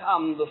that will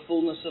come the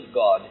fullness of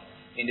God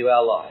into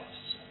our lives.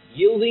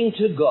 Yielding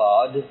to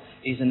God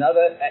is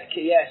another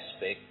key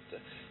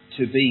aspect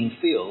to being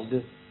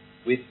filled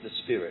with the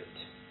Spirit.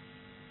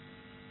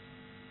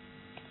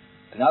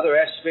 Another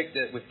aspect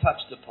that we've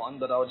touched upon,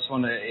 but I just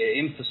want to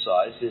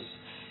emphasize,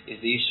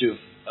 is the issue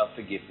of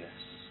forgiveness.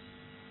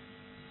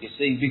 You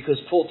see, because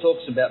Paul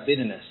talks about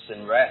bitterness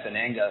and wrath and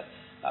anger.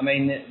 I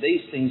mean,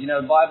 these things,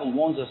 the Bible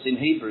warns us in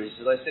Hebrews,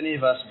 lest any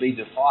of us be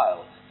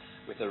defiled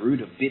with a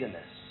root of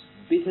bitterness.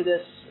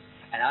 Bitterness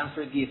and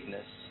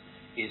unforgiveness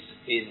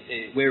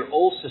we're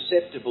all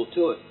susceptible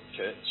to it,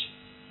 church.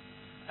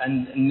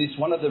 And it's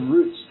one of the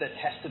roots that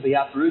has to be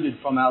uprooted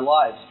from our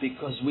lives,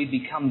 because we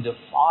become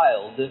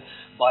defiled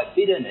by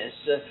bitterness.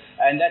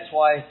 And that's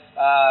why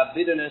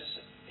bitterness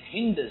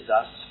hinders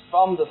us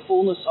from the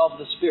fullness of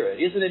the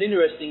Spirit. Isn't it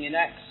interesting in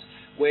Acts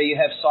where you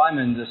have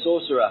Simon the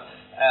sorcerer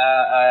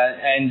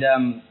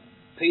and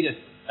Peter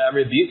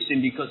rebukes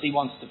him because he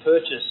wants to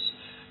purchase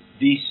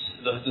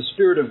the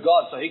Spirit of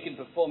God so he can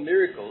perform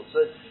miracles.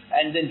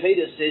 And then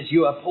Peter says,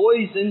 you are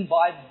poisoned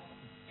by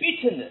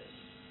bitterness.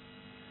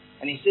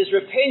 And he says,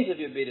 repent of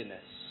your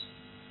bitterness.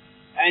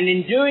 And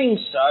in doing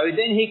so,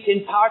 then he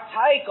can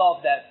partake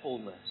of that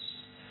fullness.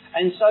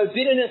 And so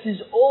bitterness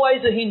is always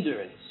a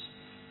hindrance.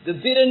 The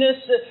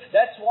bitterness,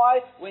 that's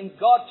why when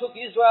God took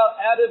Israel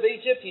out of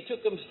Egypt, he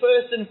took them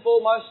first and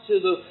foremost to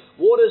the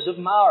waters of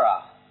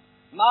Marah.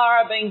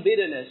 Marah being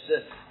bitterness.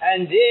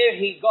 And there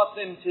he got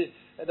them to,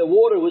 the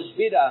water was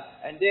bitter,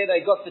 and there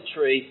they got the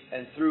tree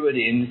and threw it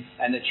in.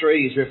 And the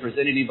tree is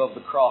representative of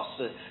the cross.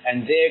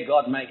 And there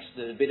God makes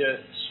the bitter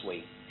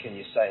sweet. Can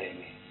you say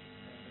amen?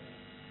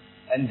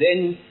 And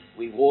then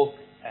we walk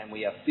and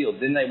we are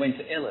filled. Then they went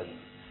to Ellen,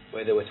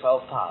 where there were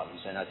 12 palms.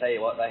 And I tell you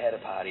what, they had a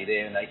party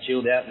there and they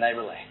chilled out and they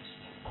relaxed.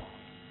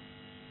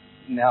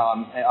 Now,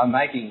 I'm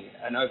making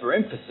an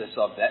overemphasis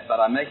of that,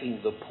 but I'm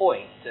making the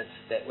point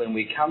that when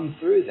we come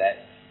through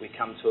that, we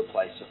come to a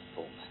place of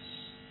fullness,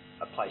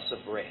 a place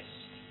of rest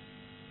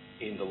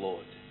in the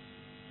Lord.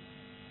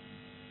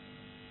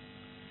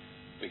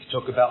 We can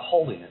talk about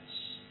holiness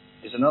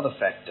is another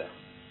factor.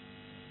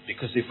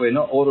 Because if we're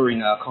not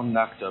ordering our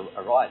conduct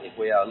aright, if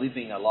we are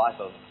living a life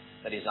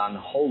that is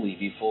unholy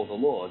before the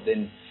Lord,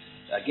 then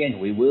again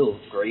we will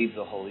grieve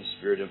the Holy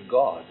Spirit of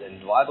God.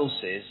 And the Bible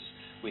says,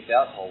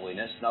 without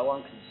holiness no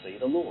one can see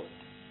the Lord.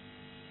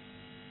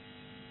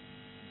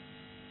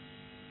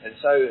 And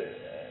so,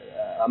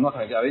 I'm not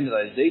going to go into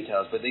those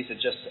details, but these are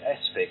just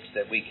aspects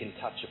that we can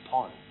touch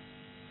upon.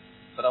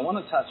 But I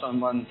want to touch on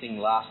one thing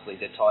lastly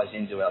that ties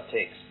into our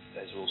text,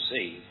 as we'll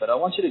see. But I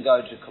want you to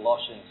go to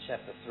Colossians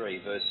chapter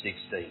 3, verse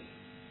 16.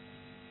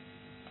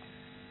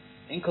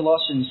 In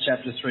Colossians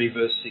chapter 3,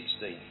 verse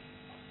 16,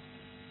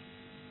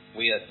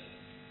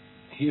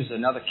 here's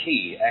another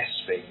key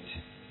aspect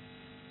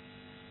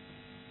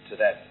to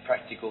that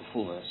practical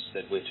fullness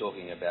that we're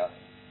talking about.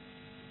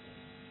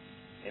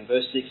 In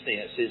verse 16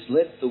 it says,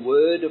 let the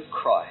word of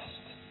Christ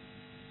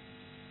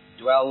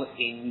dwell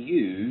in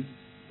you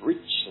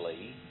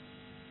richly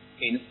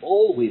in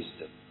all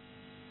wisdom,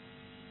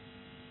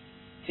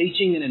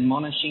 teaching and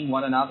admonishing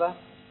one another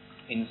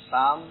in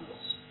psalms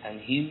and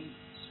hymns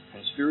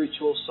and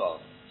spiritual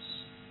songs,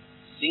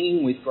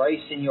 singing with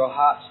grace in your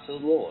hearts to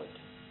the Lord.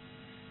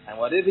 And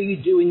whatever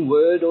you do in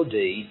word or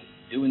deed,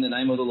 do in the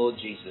name of the Lord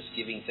Jesus,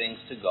 giving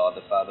thanks to God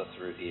the Father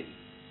through him.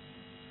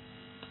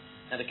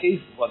 Now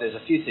there's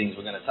a few things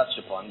we're going to touch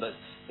upon, but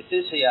it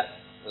says here,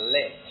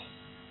 let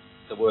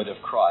the word of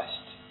Christ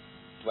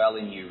dwell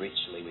in you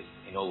richly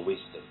in all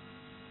wisdom.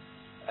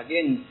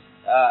 Again,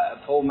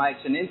 Paul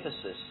makes an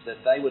emphasis that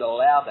they would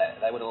allow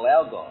that. They would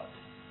allow God,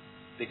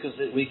 because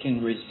we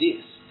can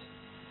resist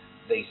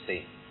these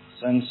things.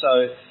 And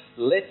so,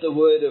 let the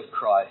word of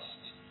Christ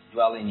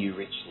dwell in you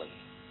richly.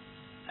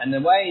 And the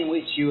way in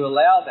which you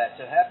allow that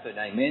to happen,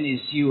 amen,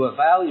 is you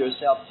avail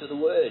yourself to the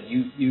word.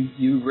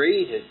 You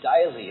read it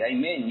daily,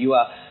 amen. You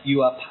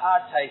are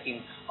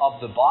partaking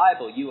of the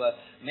Bible.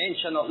 Men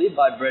shall not live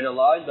by bread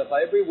alone, but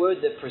by every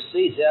word that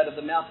proceeds out of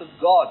the mouth of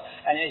God.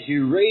 And as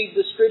you read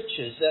the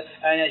Scriptures,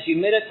 and as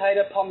you meditate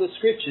upon the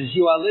Scriptures,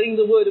 you are letting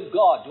the word of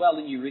God dwell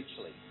in you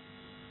richly.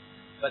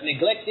 But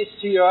neglect this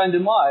to your own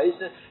demise,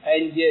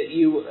 and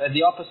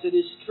the opposite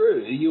is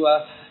true. You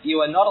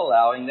are not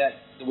allowing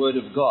the word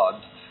of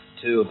God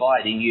to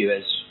abide in you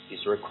as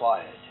is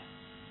required.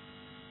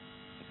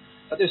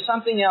 But there's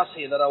something else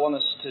here that I want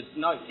us to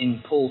note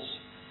in Paul's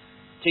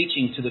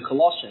teaching to the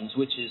Colossians,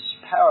 which is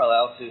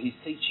parallel to his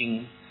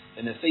teaching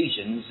in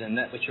Ephesians and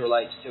that which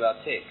relates to our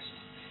text.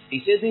 He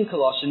says in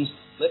Colossians,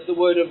 let the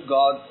word of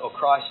God or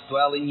Christ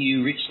dwell in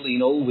you richly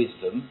in all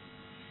wisdom,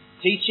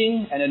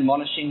 teaching and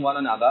admonishing one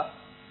another.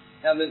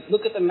 Now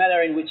look at the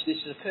manner in which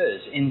this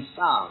occurs, in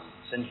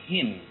psalms and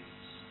hymns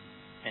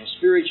and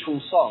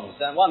spiritual songs.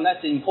 And one,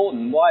 that's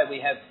important. Why we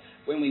have,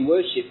 when we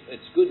worship,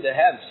 it's good to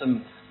have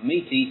some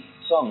meaty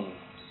songs.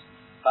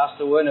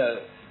 Pastor Werner,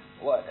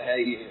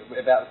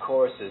 about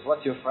choruses,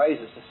 what's your phrase?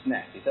 It's a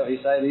snack. Is that what you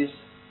say it is,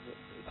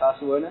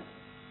 Pastor Werner?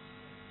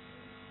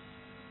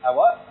 A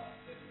what?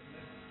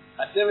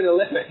 A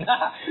 7-Eleven.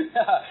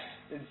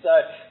 And so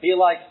he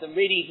likes the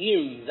meaty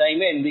hymns,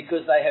 amen,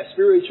 because they have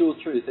spiritual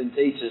truth and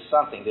teach us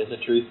something. There's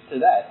a truth to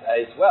that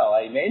as well,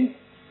 amen.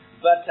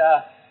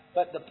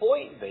 But the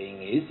point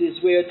being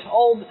is we're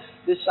told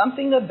there's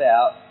something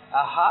about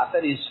a heart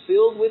that is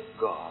filled with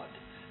God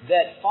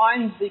that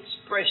finds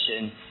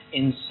expression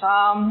in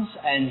psalms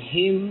and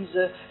hymns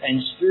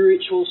and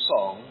spiritual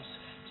songs,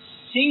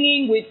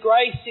 singing with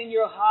grace in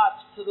your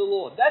hearts to the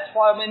Lord. That's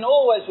why when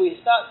always we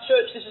start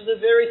church, this is the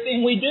very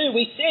thing we do.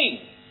 We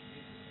sing.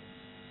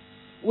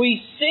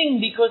 We sing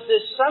because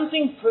there's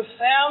something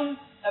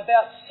profound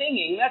about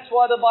singing. That's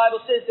why the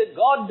Bible says that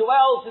God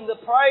dwells in the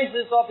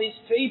praises of His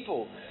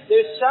people.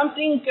 There's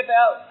something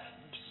about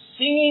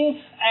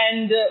singing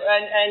and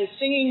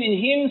singing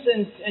in hymns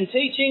and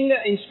teaching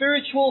in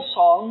spiritual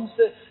songs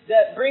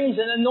that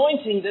brings an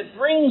anointing, that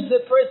brings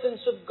the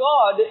presence of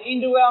God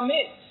into our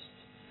midst.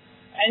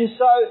 And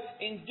so,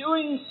 in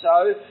doing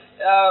so,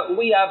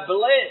 we are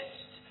blessed.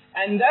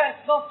 And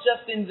that's not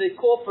just in the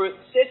corporate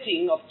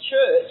setting of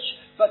church,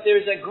 but there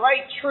is a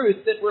great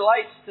truth that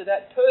relates to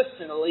that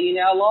personally in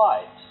our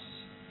lives.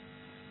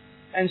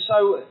 And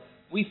so,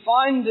 we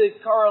find the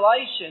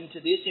correlation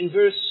to this in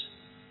verse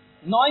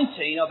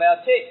 19 of our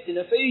text in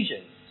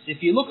Ephesians.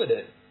 If you look at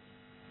it,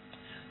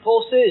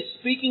 Paul says,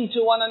 speaking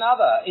to one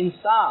another in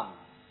psalms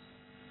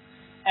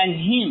and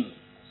hymns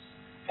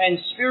and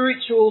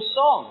spiritual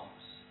songs.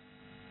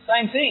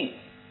 Same thing.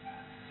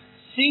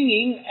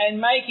 Singing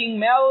and making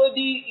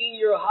melody in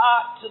your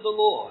heart to the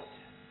Lord.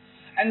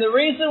 And the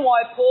reason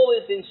why Paul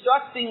is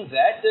instructing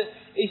that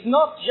is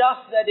not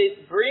just that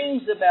it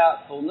brings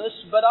about fullness,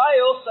 but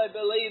I also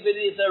believe it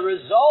is a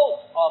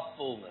result of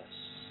fullness.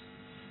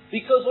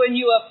 Because when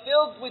you are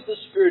filled with the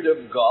Spirit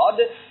of God,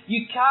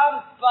 you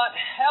can't but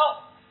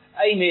help,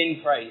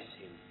 amen, praise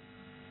Him.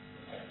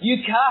 You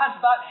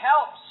can't but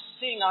help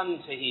sing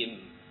unto Him.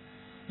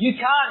 You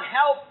can't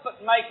help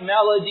but make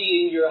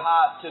melody in your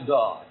heart to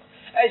God.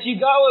 As you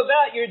go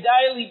about your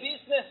daily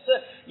business,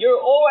 you've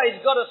always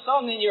got a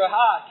song in your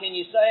heart. Can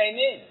you say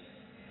amen?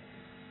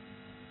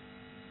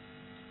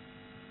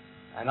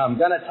 And I'm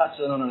going to touch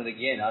on it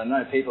again. I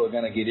know people are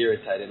going to get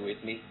irritated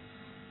with me,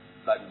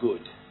 but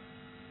good.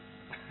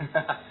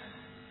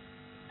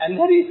 And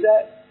that is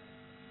that,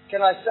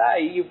 can I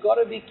say, you've got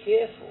to be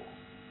careful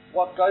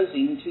what goes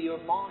into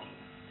your mind.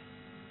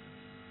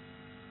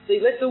 See,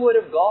 let the Word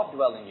of God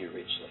dwell in you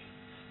richly.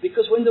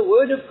 Because when the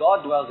Word of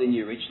God dwells in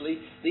you richly,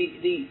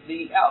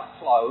 the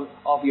outflow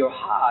of your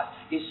heart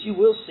is you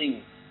will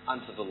sing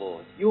unto the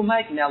Lord. You will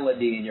make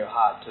melody in your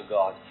heart to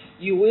God.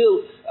 You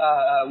will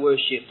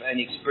worship and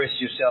express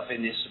yourself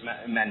in this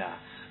manner.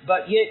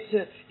 But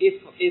yet,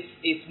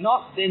 if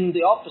not, then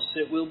the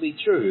opposite will be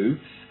true.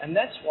 And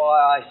that's why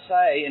I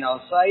say, and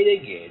I'll say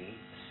it again,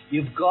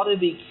 you've got to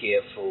be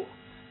careful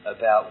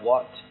about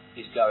what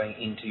is going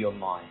into your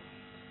mind.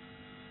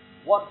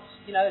 What's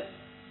the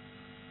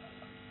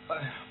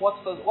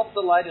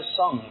latest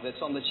song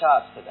that's on the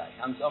charts today?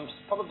 I'm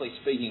probably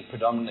speaking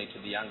predominantly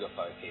to the younger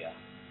folk here.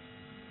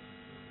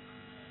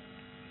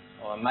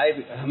 Or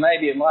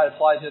maybe it might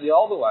apply to the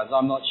older ones,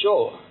 I'm not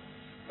sure.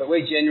 But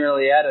we're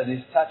generally out of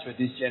touch with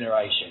this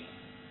generation.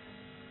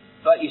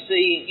 But you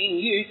see, in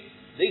youth,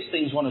 these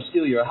things want to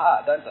steal your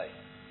heart, don't they?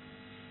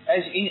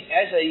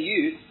 As a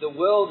youth, the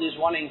world is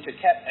wanting to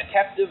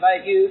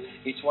captivate you.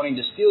 It's wanting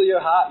to steal your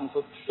heart, and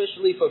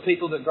especially for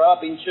people that grow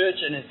up in church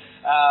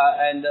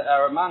and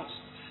are amongst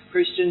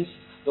Christians,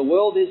 the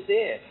world is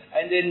there.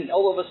 And then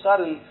all of a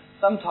sudden,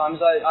 sometimes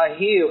I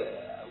hear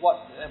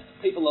what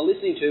people are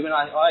listening to, and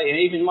I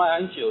even my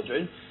own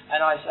children,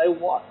 and I say,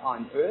 what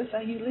on earth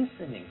are you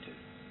listening to?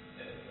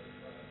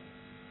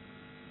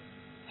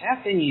 How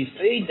can you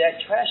feed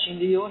that trash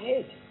into your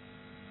head?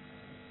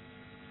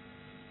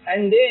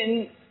 And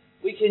then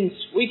we can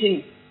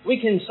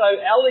so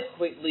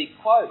eloquently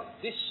quote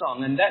this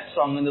song and that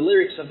song and the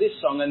lyrics of this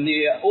song and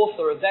the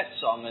author of that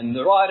song and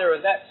the writer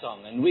of that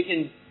song, and we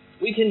can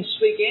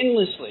speak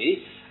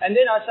endlessly. And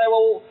then I say,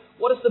 well,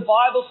 what does the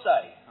Bible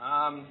say?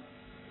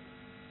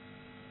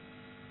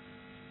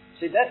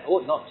 See, that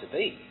ought not to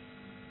be.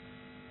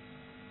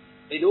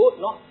 It ought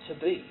not to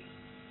be.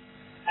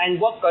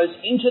 And what goes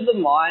into the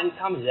mind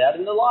comes out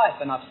in the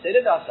life. And I've said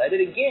it, I'll say it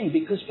again,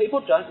 because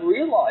people don't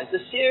realise the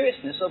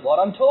seriousness of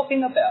what I'm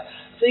talking about.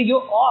 See,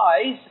 your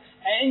eyes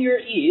and your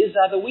ears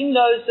are the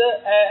windows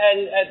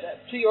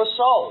to your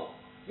soul.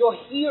 Your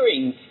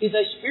hearing is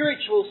a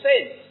spiritual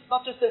sense,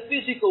 not just a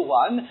physical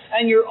one.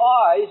 And your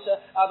eyes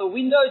are the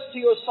windows to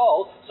your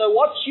soul. So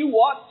what you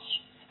watch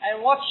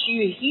and what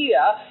you hear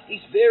is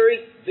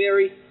very,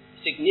 very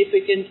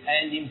significant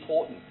and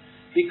important.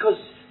 Because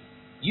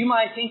you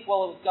may think,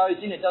 well, it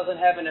goes in, it doesn't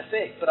have an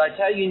effect. But I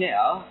tell you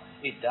now,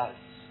 it does.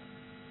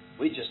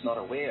 We're just not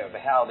aware of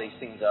how these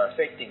things are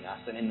affecting us,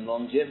 and in the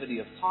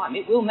longevity of time,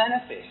 it will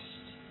manifest.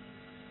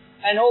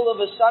 And all of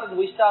a sudden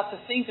we start to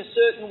think a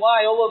certain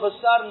way. All of a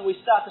sudden we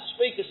start to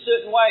speak a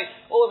certain way.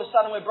 All of a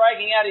sudden we're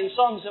breaking out in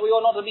songs that we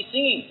ought not to be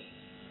singing.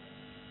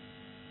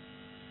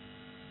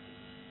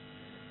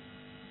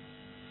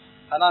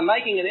 And I'm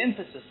making an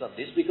emphasis of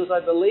this because I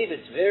believe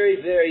it's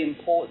very, very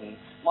important.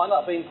 Might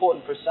not be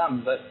important for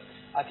some, but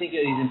I think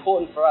it is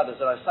important for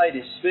others. And I say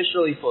this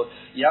especially for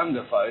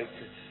younger folk,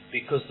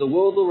 because the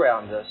world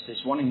around us is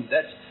wanting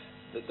that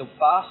the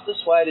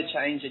fastest way to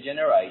change a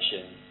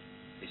generation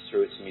is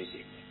through its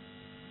music.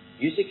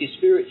 Music is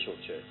spiritual,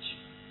 church.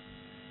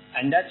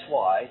 And that's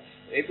why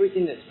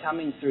everything that's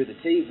coming through the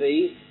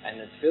TV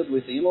and it's filled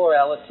with the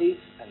immorality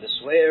and the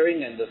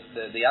swearing and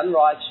the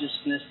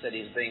unrighteousness that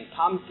is being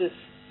pumped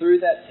through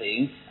that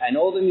thing, and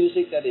all the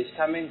music that is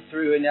coming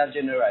through in our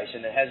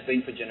generation, it has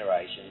been for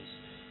generations,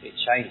 it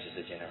changes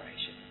a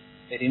generation.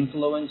 It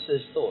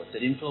influences thoughts.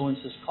 It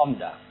influences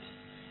conduct.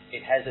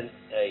 It has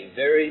a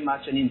very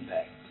much an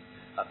impact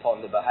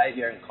upon the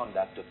behaviour and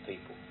conduct of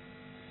people.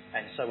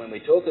 And so when we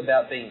talk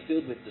about being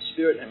filled with the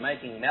Spirit and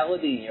making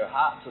melody in your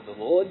heart to the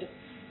Lord,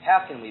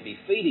 how can we be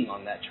feeding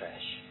on that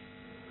trash?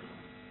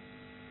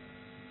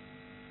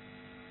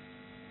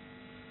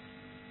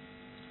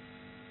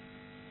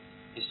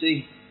 You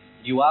see,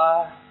 you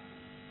are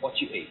what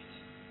you eat.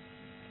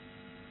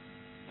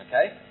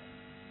 Okay?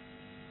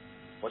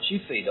 What you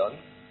feed on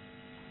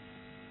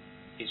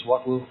is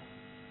what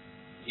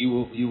you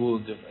will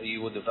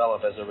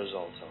develop as a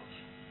result of.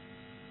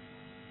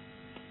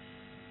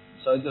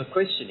 So the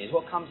question is,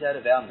 what comes out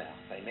of our mouth?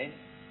 Amen?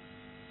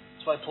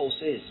 That's why Paul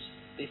says,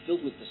 be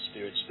filled with the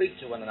Spirit. Speak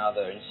to one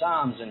another in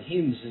psalms and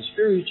hymns and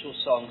spiritual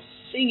songs,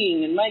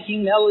 singing and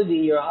making melody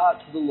in your heart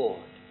to the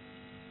Lord.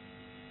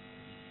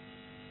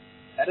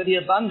 Out of the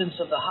abundance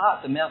of the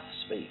heart, the mouth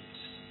speaks.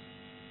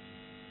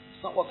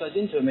 It's not what goes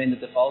into a man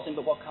that defiles him,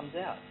 but what comes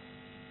out.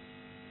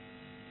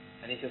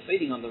 And if you're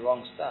feeding on the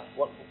wrong stuff,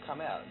 what will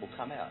come out will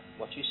come out.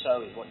 What you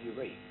sow is what you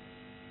reap.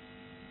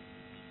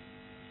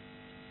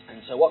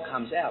 And so what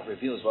comes out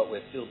reveals what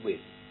we're filled with.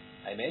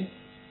 Amen?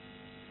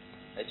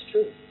 It's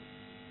true.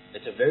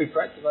 It's a very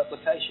practical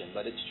application,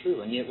 but it's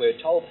true. And yet we're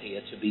told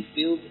here to be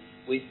filled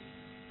with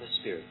the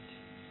Spirit.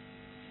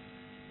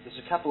 There's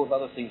a couple of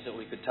other things that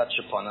we could touch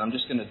upon, and I'm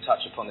just going to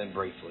touch upon them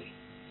briefly.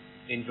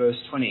 In verse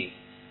 20,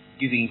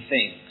 giving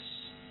thanks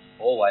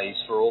always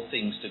for all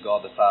things to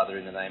God the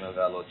Father in the name of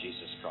our Lord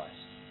Jesus Christ.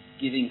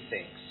 Giving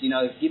thanks. You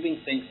know,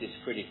 giving thanks is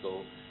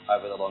critical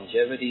over the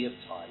longevity of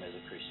time as a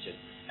Christian.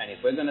 And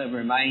if we're going to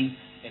remain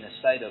in a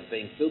state of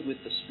being filled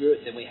with the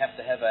Spirit, then we have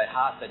to have a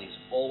heart that is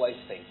always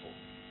thankful.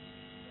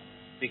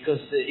 Because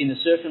in the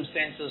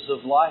circumstances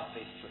of life,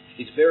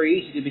 it's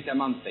very easy to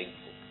become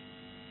unthankful.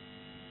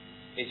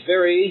 It's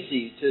very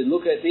easy to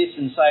look at this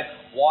and say,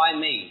 why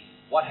me?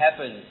 What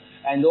happened?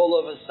 And all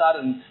of a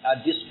sudden,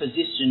 our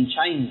disposition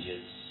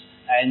changes.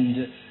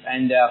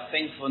 And our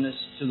thankfulness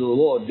to the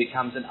Lord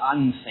becomes an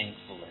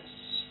unthankfulness.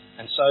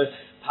 And so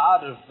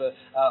part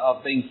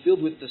of being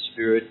filled with the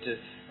Spirit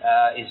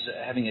is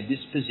having a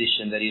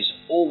disposition that is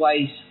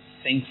always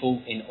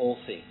thankful in all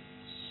things.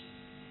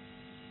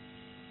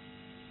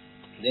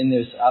 Then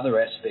there's other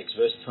aspects.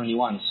 Verse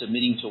 21,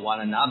 submitting to one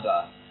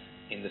another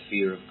in the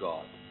fear of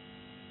God.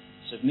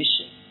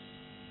 Submission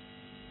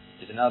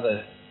is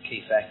another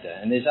key factor.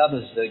 And there's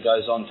others that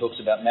goes on, talks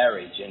about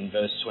marriage in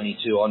verse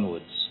 22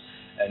 onwards,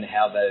 and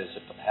how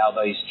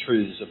those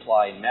truths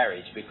apply in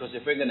marriage. Because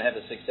if we're going to have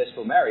a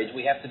successful marriage,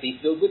 we have to be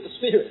filled with the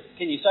Spirit.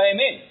 Can you say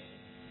amen?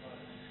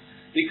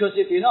 Because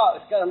if you're not,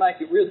 it's going to make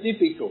it real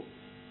difficult.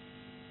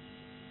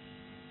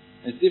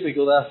 It's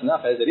difficult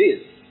enough as it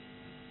is,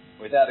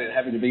 without it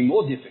having to be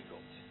more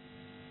difficult.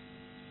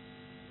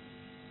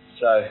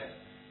 So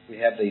we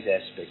have these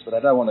aspects, but I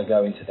don't want to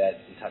go into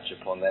that and touch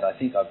upon that. I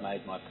think I've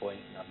made my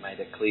point, I've made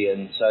it clear.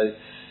 And so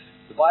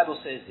the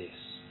Bible says this: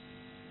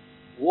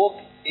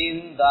 walk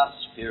in the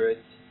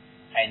Spirit,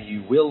 and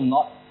you will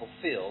not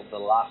fulfill the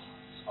lusts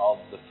of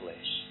the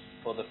flesh.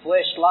 For the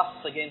flesh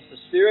lusts against the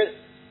Spirit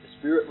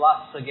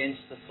lusts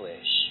against the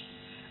flesh.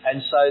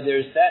 And so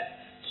there's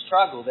that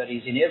struggle that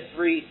is in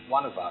every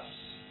one of us.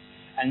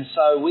 And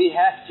so we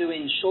have to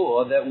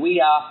ensure that we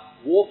are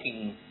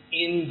walking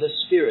in the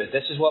Spirit.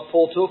 This is what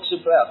Paul talks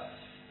about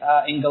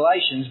in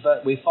Galatians,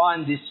 but we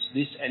find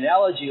this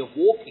analogy of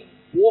walking.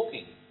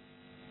 Walking.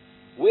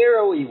 Where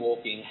are we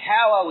walking?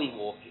 How are we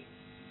walking?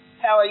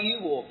 How are you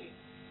walking?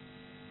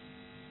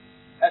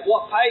 At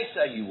what pace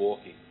are you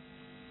walking?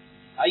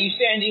 Are you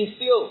standing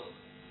still?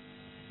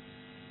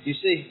 You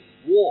see,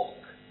 walk.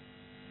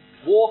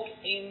 Walk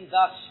in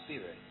the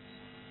Spirit.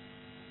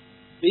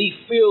 Be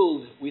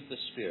filled with the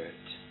Spirit.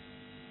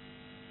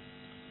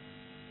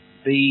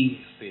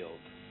 Be filled.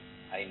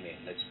 Amen.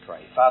 Let's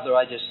pray. Father,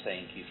 I just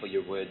thank you for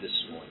your word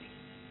this morning.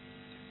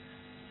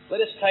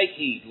 Let us take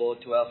heed, Lord,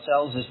 to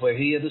ourselves as we're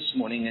here this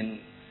morning and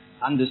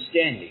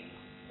understanding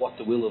what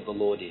the will of the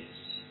Lord is.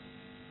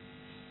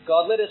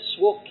 God, let us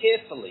walk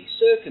carefully,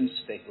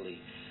 circumspectly.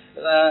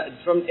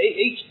 From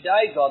each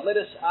day, God, let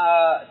us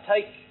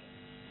take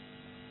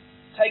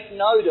take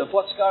note of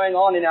what's going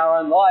on in our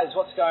own lives,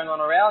 what's going on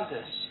around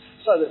us,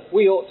 so that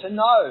we ought to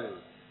know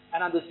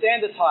and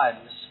understand the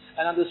times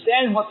and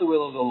understand what the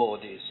will of the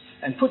Lord is,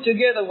 and put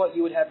together what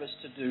you would have us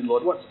to do,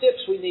 Lord, what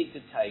steps we need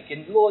to take.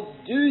 And Lord,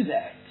 do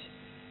that.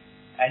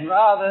 And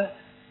rather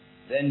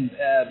than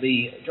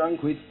be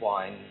drunk with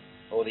wine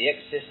or the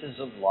excesses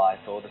of life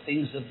or the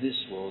things of this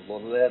world,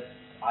 Lord,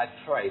 I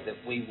pray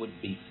that we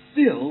would be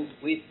filled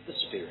with the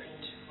Spirit.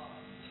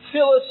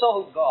 Fill us,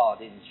 O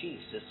God, in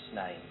Jesus'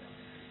 name.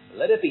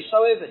 Let it be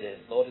so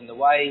evident, Lord, in the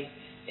way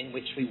in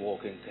which we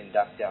walk and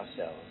conduct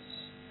ourselves.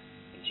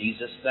 In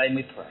Jesus' name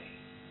we pray.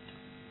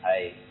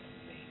 Amen.